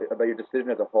your decision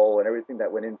as a whole and everything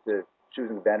that went into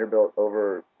choosing Vanderbilt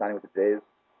over signing with the Jays?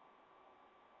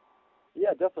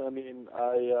 Yeah, definitely. I mean,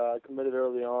 I committed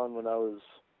early on when I was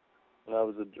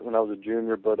a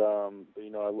junior, but I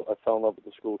fell in love with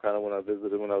the school kind of when I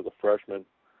visited when I was a freshman.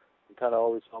 I kind of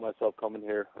always saw myself coming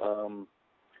here.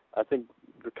 I think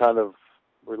the kind of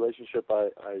relationship I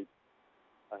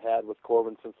had with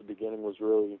Corbin since the beginning was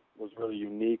really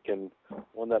unique and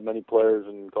one that many players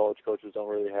and college coaches don't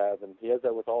really have, and he has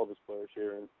that with all of his players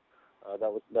here, and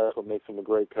that's what makes him a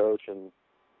great coach and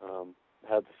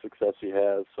had the success he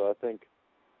has. So I think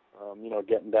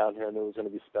getting down here, I knew it was going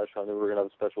to be special. I knew we were going to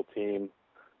have a special team,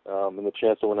 and the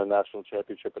chance to win a national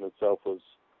championship in itself was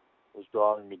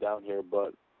drawing me down here.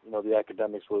 But the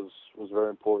academics was very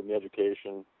important, the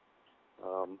education,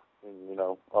 and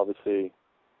obviously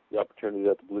the opportunity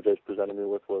that the Blue Jays presented me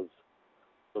with was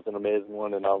an amazing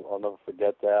one, and I'll never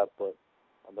forget that. But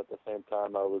at the same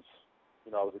time, I was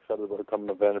excited about coming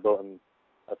to Vanderbilt, and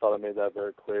I thought I made that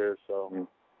very clear. So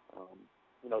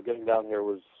getting down here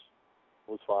was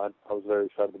fine. I was very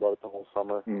excited about it the whole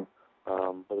summer.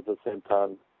 But at the same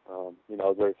time, I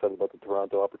was very excited about the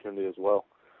Toronto opportunity as well.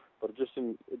 But it just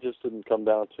didn't come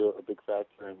down to a big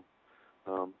factor, and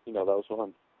that was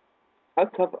fun. How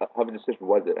tough of a decision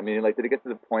was it? I mean, like, did it get to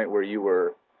the point where you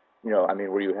were,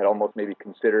 where you had almost maybe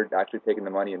considered actually taking the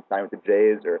money and signing with the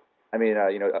Jays, or I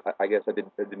guess did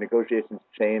the negotiations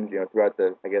change, throughout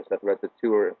the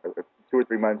 2 or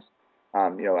 3 months,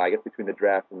 I guess between the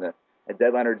draft and the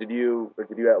deadline, or did you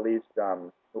at least,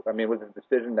 was it a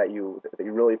decision that you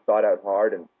really thought out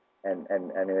hard and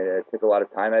it took a lot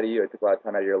of time out of you, it took a lot of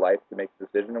time out of your life to make the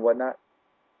decision and whatnot?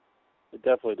 It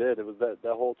definitely did. It was that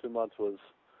whole 2 months was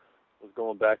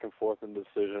going back and forth in the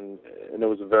decision, and it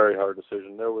was a very hard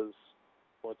decision. There was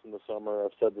points in the summer,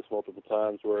 I've said this multiple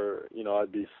times, where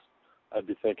I'd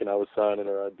be thinking I was signing,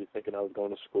 or I'd be thinking I was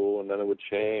going to school, and then it would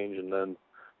change, and then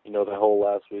the whole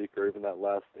last week or even that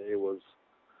last day was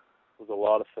a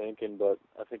lot of thinking. But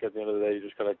I think at the end of the day, you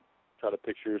just gotta try to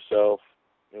picture yourself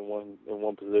in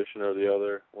one position or the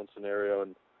other, one scenario,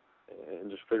 and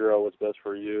just figure out what's best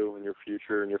for you and your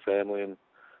future and your family, and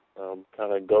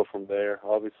kind of go from there.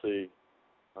 Obviously,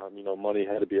 money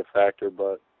had to be a factor,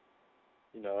 but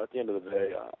at the end of the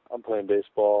day, I'm playing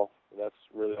baseball. That's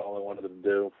really all I wanted to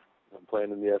do. I'm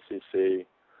playing in the SEC,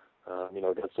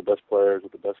 against the best players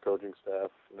with the best coaching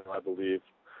staff, I believe.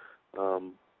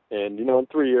 And in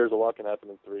 3 years, a lot can happen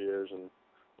in 3 years, and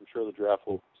I'm sure the draft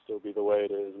will still be the way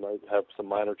it is. Might have some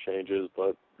minor changes,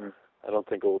 but I don't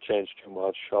think it will change too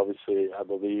much. Obviously, I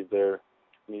believe there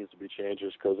needs to be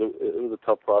changes, because it was a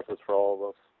tough process for all of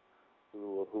us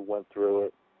who went through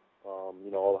it. All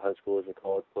the high schoolers and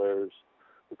college players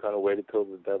who kind of waited till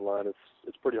the deadline.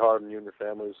 It's pretty hard on you and your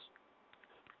families.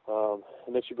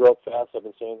 It makes you grow up fast. I've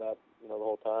been saying that the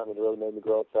whole time. It really made me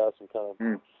grow up fast and kind of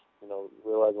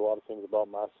realize a lot of things about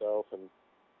myself and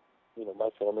my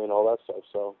family and all that stuff.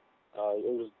 So it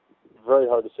was a very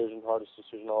hard decision, hardest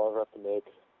decision I'll ever have to make,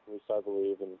 at least I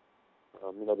believe. And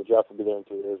the draft will be there in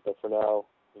 3 years, but for now,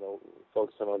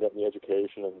 focusing on getting the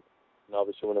education and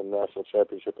obviously winning the national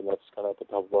championship, and that's kind of at the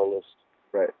top of our list.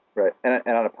 Right. And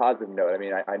on a positive note, I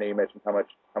mean, I know you mentioned how much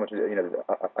I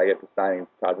guess the signing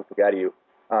positive took out of you.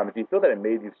 Do you feel that it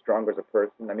made you stronger as a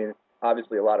person? I mean,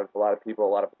 obviously a lot of people,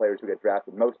 a lot of players who get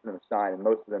drafted, most of them sign, and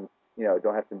most of them,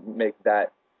 don't have to make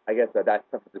that, I guess, that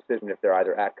tough a decision if they're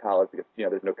either at college, because,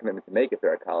 there's no commitment to make if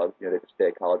they're at college, they just stay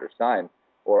at college or sign,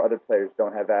 or other players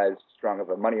don't have as strong of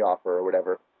a money offer or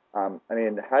whatever. I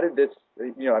mean, how did this,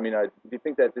 do you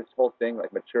think that this whole thing,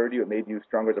 like, matured you, it made you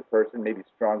stronger as a person, maybe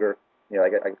stronger,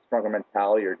 like a stronger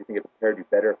mentality, or do you think it prepared you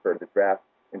better for the draft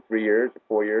in 3 years or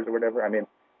 4 years or whatever? I mean,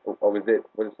 or was it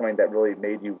something that really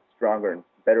made you stronger and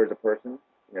better as a person,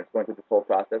 just going through this whole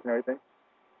process and everything?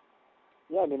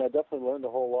 Yeah, I mean, I definitely learned a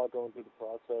whole lot going through the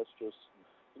process. Just,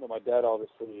 my dad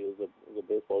obviously is a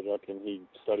baseball junkie, and he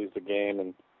studies the game,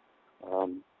 and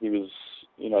he was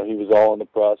all in the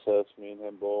process. Me and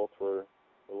him both were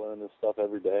learning this stuff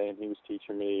every day, and he was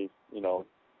teaching me,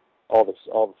 all the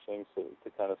things to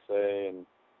kind of say and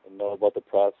know about the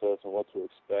process and what to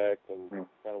expect and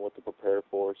kind of what to prepare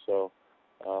for. So,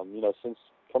 since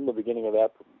from the beginning of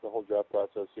that, the whole draft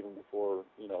process, even before,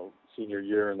 senior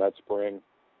year in that spring,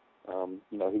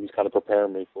 he was kind of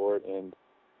preparing me for it. And,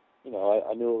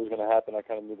 I knew it was going to happen. I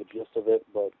kind of knew the gist of it,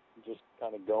 but just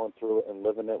kind of going through it and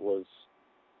living it was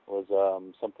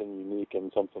something unique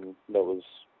and something that was,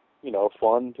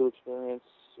 fun to experience,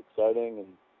 exciting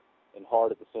and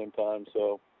hard at the same time.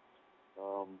 So,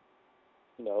 it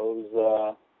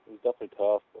was definitely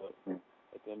tough, but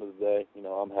at the end of the day,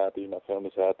 I'm happy, my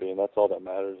family's happy, and that's all that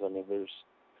matters. I mean, there's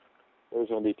going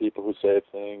to be people who say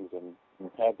things and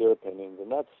have their opinions,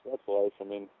 and that's life. I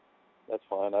mean, that's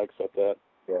fine. I accept that.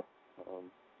 Yeah.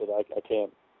 But I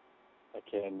can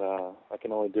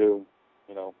only do,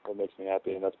 what makes me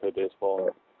happy, and that's play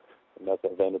baseball, and that's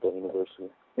at Vanderbilt University.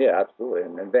 Yeah, absolutely.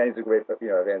 And Vandy's a great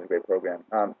program.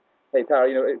 Hey,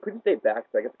 Tyler, could you date back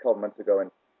to, I guess, a couple months ago,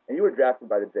 and you were drafted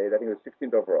by the Jays. I think it was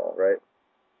 16th overall, right?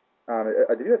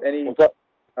 Did you have any? What's up?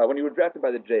 When you were drafted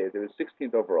by the Jays, it was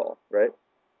 16th overall, right?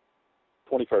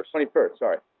 21st. 21st.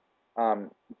 Sorry. Do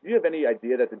you have any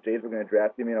idea that the Jays were going to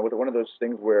draft you? I mean, was it one of those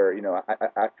things where,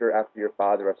 after your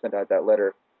father sent out that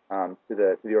letter to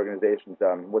the organizations,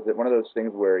 was it one of those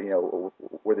things where,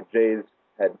 where the Jays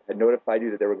had notified you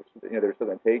that they were still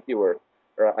going to take you, or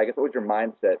I guess what was your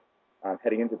mindset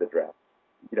heading into the draft?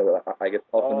 I guess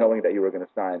also knowing that you were going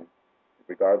to sign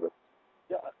regardless.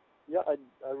 Yeah, I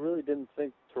really didn't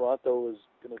think Toronto was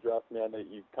going to draft me. I know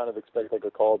you kind of expect like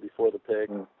a call before the pick.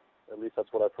 At least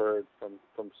that's what I've heard from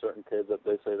certain kids, that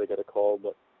they say they get a call.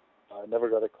 But I never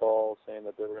got a call saying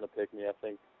that they were going to pick me. I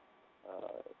think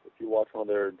if you watch one of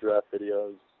their draft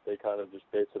videos, they kind of just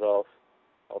base it off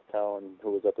talent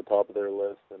who was at the top of their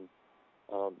list. And,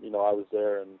 I was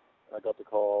there and I got the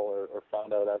call or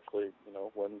found out actually,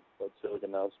 when Bud Selig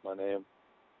announced my name.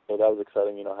 So that was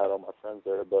exciting, I had all my friends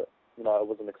there. But, I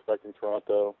wasn't expecting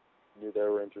Toronto. Knew they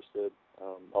were interested.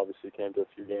 Obviously came to a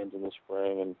few games in the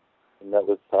spring and met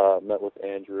with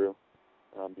Andrew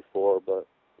before. But,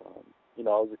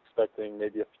 I was expecting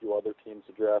maybe a few other teams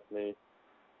to draft me.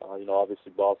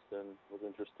 Obviously Boston was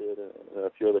interested and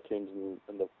a few other teams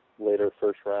in the later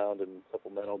first round and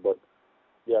supplemental. But,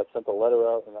 yeah, I sent a letter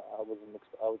out, and I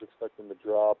was expecting the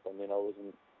drop. I mean,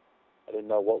 I didn't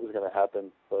know what was going to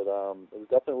happen, but it was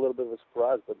definitely a little bit of a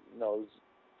surprise. But it was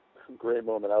a great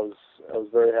moment. I was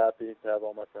very happy to have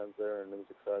all my friends there, and it was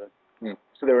exciting.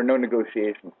 So there were no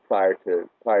negotiations prior to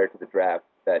the draft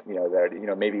that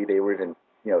maybe they were even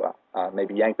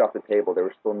maybe yanked off the table. There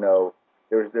was still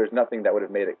there's nothing that would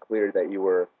have made it clear that you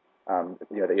were that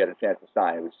you had a chance to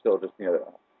sign. It was still just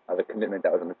the commitment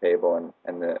that was on the table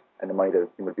and the money that the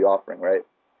team would be offering, right?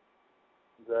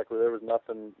 Exactly. There was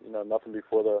nothing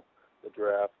before the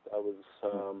draft. I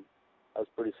was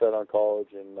pretty set on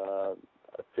college, and I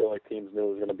feel like teams knew it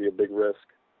was going to be a big risk,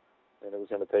 and it was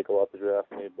going to take a lot to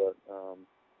draft me. But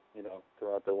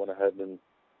Toronto went ahead and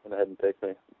picked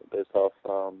me based off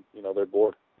their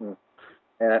board.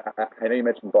 And I know you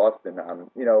mentioned Boston.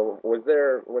 Was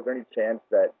there any chance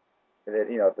that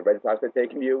if the Red Sox had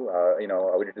taken you,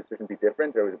 would your decision be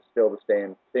different, or was it still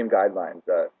the same guidelines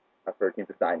for a team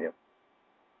to sign you?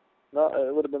 No,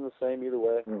 it would have been the same either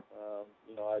way.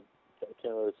 I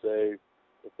can't really say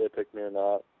if they picked me or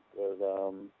not, but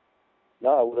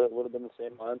no, it would have been the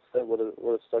same mindset. Would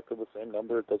have stuck to the same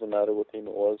number. It doesn't matter what team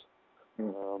it was,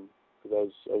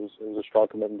 because it was a strong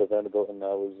commitment to Vanderbilt, and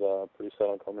I was pretty set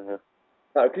on coming here.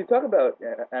 Can you talk about?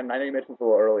 And I know you mentioned this a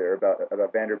little earlier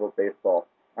about Vanderbilt baseball.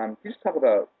 Can you just talk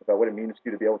about what it means to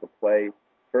you to be able to play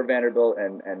for Vanderbilt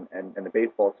and the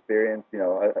baseball experience?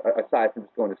 Aside from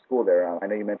just going to school there, I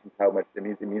know you mentioned how much it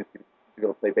means to be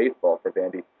able to play baseball for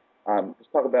Vandy.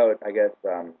 Just talk about, I guess,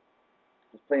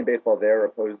 just playing baseball there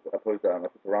opposed to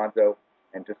Toronto,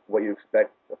 and just what you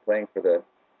expect of playing for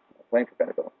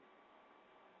Vanderbilt.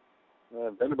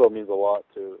 Vanderbilt means a lot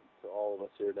to all of us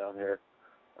here down here.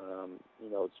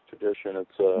 It's tradition.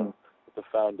 It's a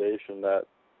foundation that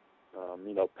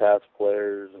past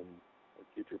players and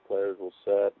future players will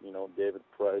set. David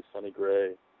Price, Sonny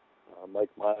Gray, Mike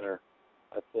Minor.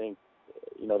 I think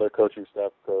their coaching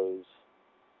staff is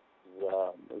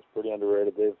pretty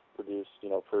underrated. They've produced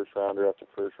first rounder after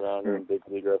first rounder and big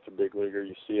leaguer after big leaguer.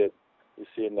 You see it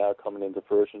now coming into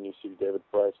fruition. You see David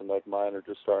Price and Mike Minor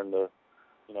just starting to.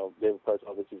 David Price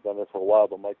obviously has been there for a while,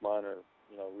 but Mike Minor,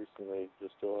 recently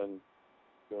just doing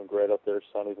great up there.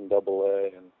 Sonny's in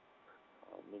Double-A, and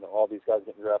all these guys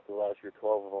getting drafted last year,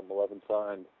 12 of them, 11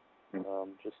 signed.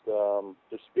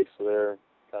 Just speaks to their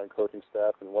kind of coaching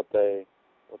staff and what they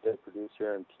produce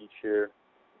here and teach here.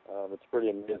 It's pretty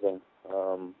amazing.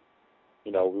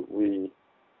 We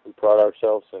pride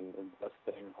ourselves in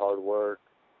investing, hard work,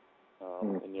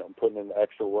 and putting in the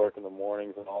extra work in the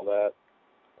mornings and all that.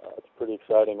 It's pretty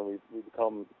exciting, and we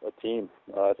become a team.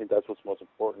 I think that's what's most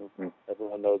important.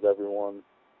 Everyone knows everyone,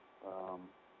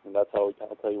 and that's how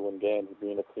you win games,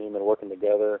 being a team and working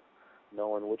together,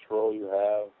 knowing which role you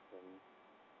have.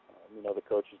 And, the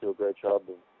coaches do a great job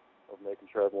of making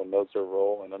sure everyone knows their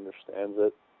role and understands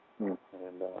it,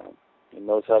 and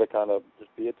knows how to kind of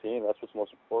just be a team. That's what's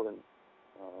most important.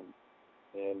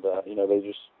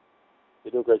 They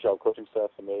do a great job. Coaching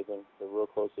staff's amazing. They're real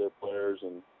close to their players,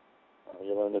 and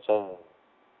you learn this all.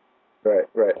 Right.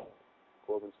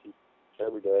 Corbin's teach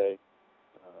every day,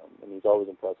 and he's always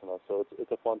impressing us. So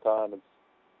it's a fun time.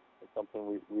 It's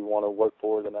something we want to work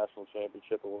for, the national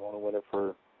championship, and we want to win it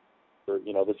for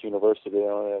this university. They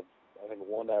only have, I think,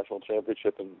 one national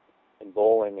championship in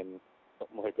bowling and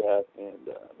something like that. And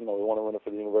we want to win it for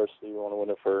the university. We want to win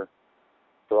it for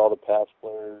all the past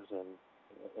players and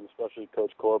especially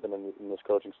Coach Corbin and this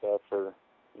coaching staff for.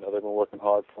 They've been working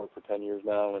hard for 10 years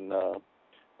now, and I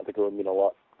think it would mean a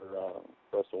lot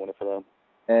for us to win it for them.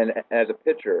 And as a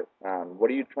pitcher, what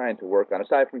are you trying to work on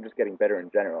aside from just getting better in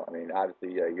general? I mean,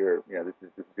 obviously, this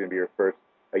is going to be your first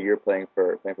year playing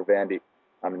for Vandy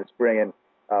in the spring. And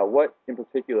what in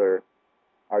particular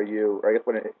are you, or I guess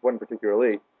what in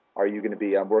particularly are you going to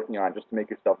be working on just to make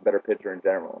yourself a better pitcher in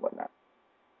general and whatnot?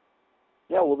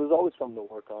 Yeah, well, there's always something to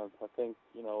work on. I think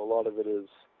a lot of it is.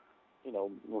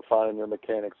 Refining your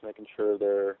mechanics, making sure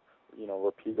they're,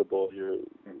 repeatable, you're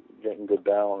getting good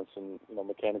balance, and,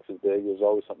 mechanics is big. There's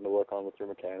always something to work on with your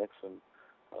mechanics, and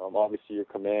Obviously, your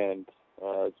command,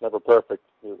 it's never perfect.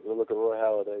 You look at Roy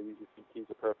Halladay, you think he's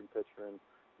a perfect pitcher, and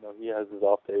he has his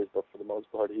off days, but for the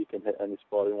most part, he can hit any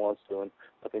spot he wants to, and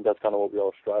I think that's kind of what we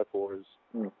all strive for is,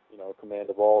 command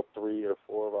of all 3 or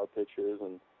 4 of our pitchers,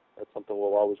 and that's something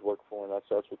we'll always work for, and that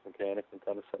starts with mechanics and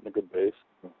kind of setting a good base.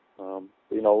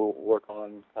 We'll work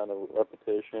on kind of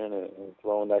repetition and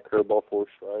throwing that curveball for a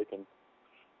strike, and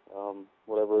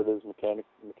whatever it is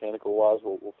mechanical-wise,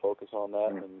 we'll focus on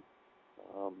that and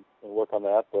work on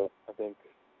that. But I think,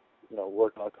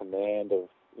 working on command of,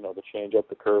 the change-up,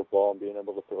 the curveball, and being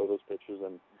able to throw those pitches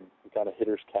and kind of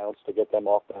hitters' counts to get them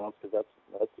off balance, because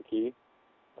that's the key.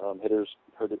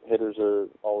 Hitters are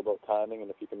all about timing, and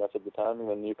if you can mess up the timing,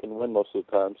 then you can win most of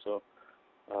the time. So,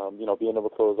 being able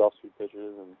to throw those off-speed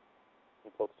pitches and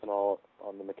focusing all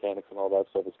on the mechanics and all that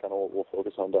stuff is kind of what we'll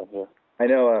focus on down here. I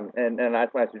know, and I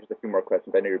just want to ask you just a few more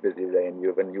questions. I know you're busy today, and you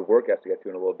have a new workout to get to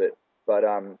in a little bit. But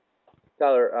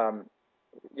Tyler,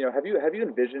 have you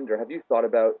envisioned or have you thought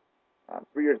about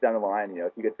 3 years down the line,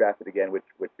 if you get drafted again, which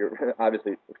you're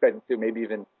obviously expected to, maybe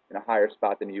even in a higher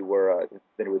spot than you were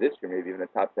this year, maybe even a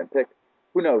top 10 pick,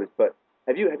 who knows? But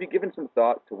have you given some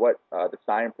thought to what the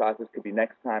signing process could be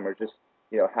next time, or just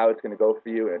how it's going to go for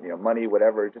you, and money,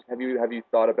 whatever? Just have you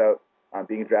thought about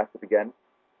being drafted again?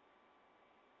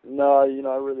 No,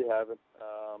 I really haven't.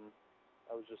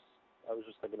 I was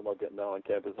just thinking about getting down on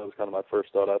campus. That was kind of my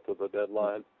first thought after the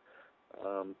deadline.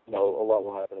 A lot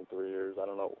will happen in 3 years. I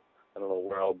don't know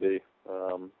where I'll be.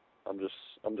 I'm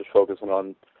just focusing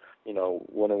on,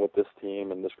 winning with this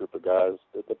team and this group of guys.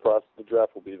 The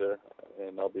draft will be there,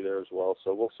 and I'll be there as well.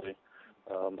 So we'll see.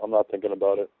 I'm not thinking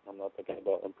about it. I'm not thinking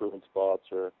about improving spots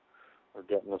or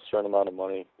getting a certain amount of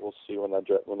money. We'll see when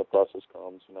the process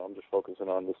comes. I'm just focusing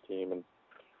on this team and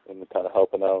kind of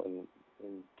helping out and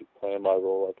playing my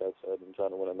role, like I said, and trying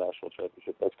to win a national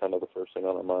championship. That's kind of the first thing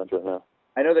on our minds right now.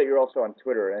 I know that you're also on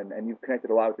Twitter, and you've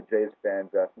connected a lot with the Jays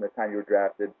fans from the time you were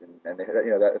drafted, and they,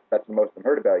 that's when most of them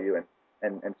heard about you,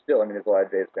 and still, there's a lot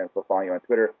of Jays fans still following you on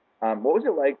Twitter. What was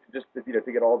it like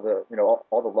to get all the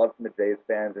all the love from the Jays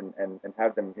fans and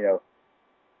have them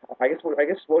I guess what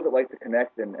was it like to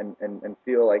connect and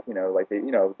feel like like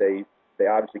they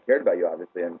obviously cared about you,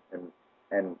 obviously,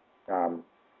 and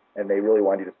they really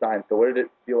wanted you to sign. So what did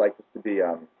it feel like just to be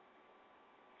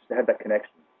just to have that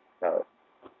connection?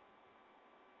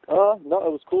 No,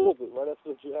 it was cool. But right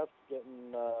after the draft,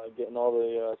 getting all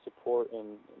the support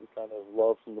and kind of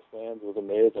love from the fans was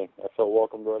amazing. I felt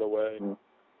welcomed right away.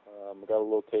 I got a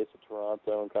little taste of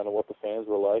Toronto and kind of what the fans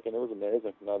were like, and it was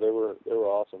amazing. No, they were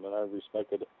awesome, and I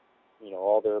respected,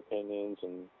 all their opinions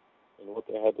and what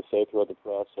they had to say throughout the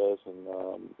process. And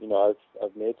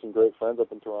I've made some great friends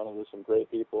up in Toronto. There's some great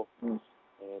people, and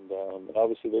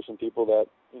obviously there's some people that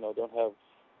don't have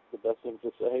the best things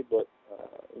to say, but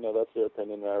that's their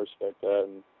opinion, and I respect that.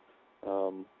 And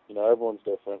everyone's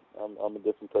different. I'm a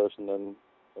different person than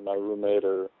my roommate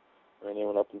or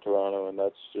anyone up in Toronto, and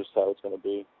that's just how it's going to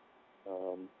be.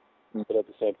 But at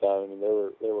the same time,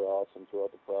 they were awesome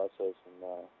throughout the process,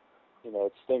 and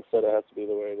it stinks that it has to be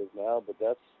the way it is now, but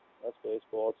that's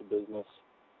baseball. It's a business.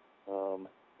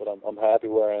 But I'm happy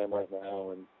where I am right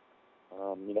now, and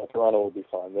Toronto will be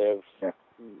fine. They have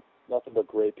nothing but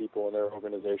great people in their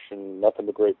organization, nothing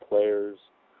but great players.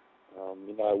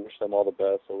 I wish them all the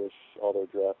best. I wish all their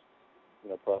draft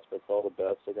prospects all the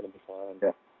best. They're going to be fine.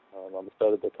 Yeah. I'm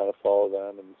excited to kind of follow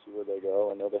them and see where they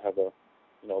go. I know they have a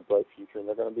bright future, and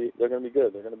they're going to be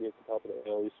good. They're going to be at the top of the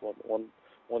AL East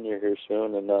one year here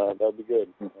soon, and that'll be good.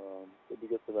 It'll be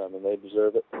good for them, and they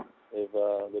deserve it. They've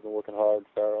been working hard.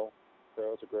 Farrell's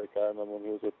a great guy. I remember when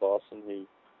he was with Boston, he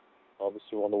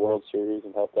obviously won the World Series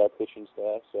and helped that pitching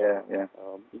staff.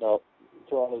 So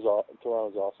Toronto's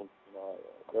awesome.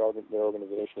 Their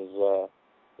organization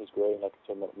is great, and I can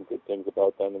say nothing good things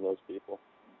about them and those people.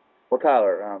 Well,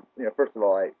 Tyler, first of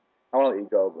all, I want to let you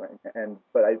go,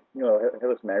 but hey,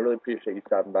 listen, man, I really appreciate you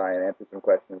stopping by and answering some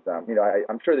questions.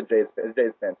 I'm sure the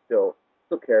Jays fans still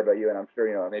care about you, and I'm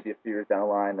sure maybe a few years down the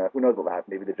line, who knows what will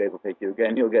happen? Maybe the Jays will take you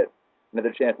again. You'll get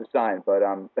another chance to sign. But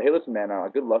hey, listen, man,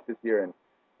 good luck this year,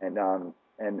 and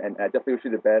I definitely wish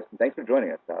you the best. And thanks for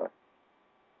joining us, Tyler.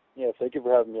 Yeah, thank you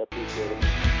for having me. I appreciate it.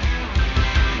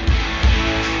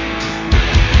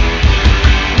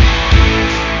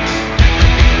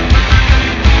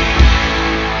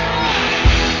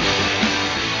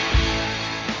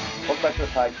 Welcome back to the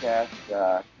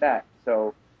podcast, Matt.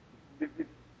 So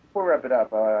before we wrap it up,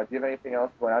 do you have anything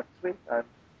else going out this week on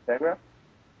Fangraphs?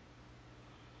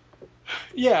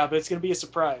 Yeah, but it's going to be a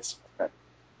surprise. Okay.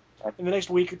 In the next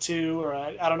week or two, or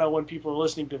I don't know when people are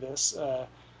listening to this, I'm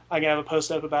going to have a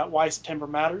post up about why September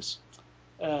matters.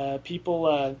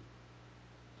 People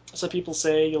some people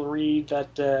say you'll read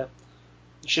that you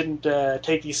shouldn't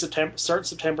take the start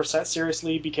September set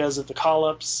seriously because of the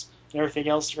call-ups and everything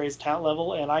else to raise the talent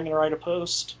level, and I'm going to write a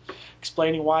post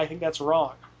explaining why I think that's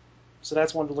wrong. So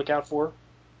that's one to look out for.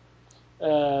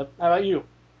 How about you?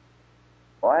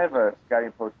 Well, I have a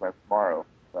scouting post by tomorrow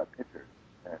about pitchers,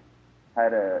 and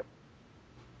had a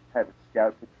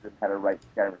scout pitchers and had to write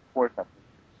scouting reports on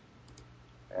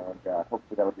pitchers, and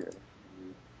hopefully that'll be it.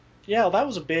 Yeah, well, that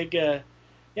was a big.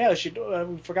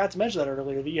 We forgot to mention that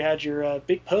earlier. That you had your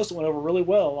big post that went over really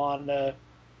well on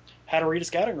how to read a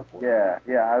scouting report. Yeah.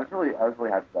 I was really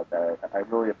happy about that. I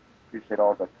really appreciate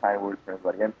all the kind words from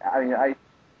everybody. And I mean,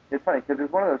 it's funny because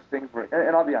it's one of those things where,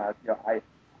 and I'll be honest,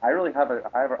 I really have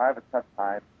a tough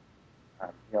time,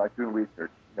 like doing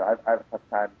research. I have a tough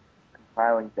time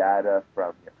compiling data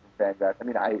from Fangraphs. I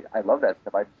mean, I love that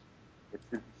stuff. It's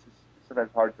just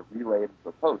sometimes hard to relay it into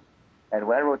a post. And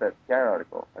when I wrote that scouting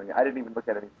article, I mean, I didn't even look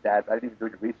at any stats. I didn't even do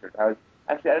any research. I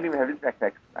didn't even have internet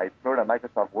connection. I wrote it on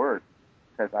Microsoft Word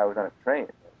because I was on a train,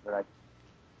 and I just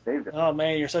saved it. Oh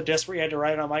man, you're so desperate you had to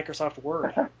write it on Microsoft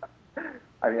Word.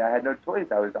 I mean, I had no choice.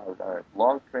 I was on a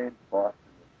long train to Boston,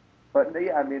 but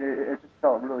yeah, I mean, it just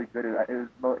felt really good. It was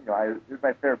it was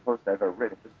my favorite post I've ever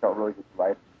written. It just felt really good to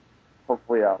write.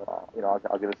 Hopefully, I'll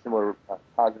get a similar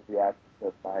positive reaction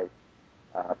to my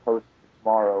post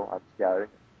tomorrow on scouting.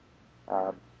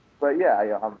 But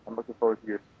yeah, I'm looking forward to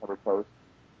your September post.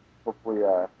 Hopefully,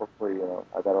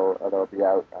 that'll be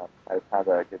out at a time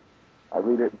that I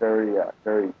read it very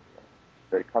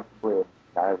comfortably and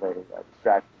not have any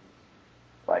distractions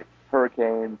like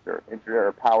hurricanes or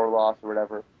power loss or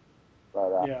whatever.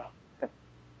 But Yeah.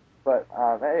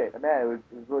 Hey, man, it was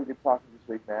really good talking this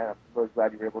week, man. I'm really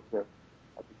glad you were able to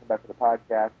come back to the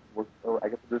podcast. I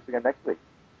guess we'll do this again next week.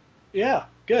 Yeah,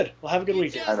 good. Well, have a good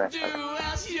weekend. Bye, man.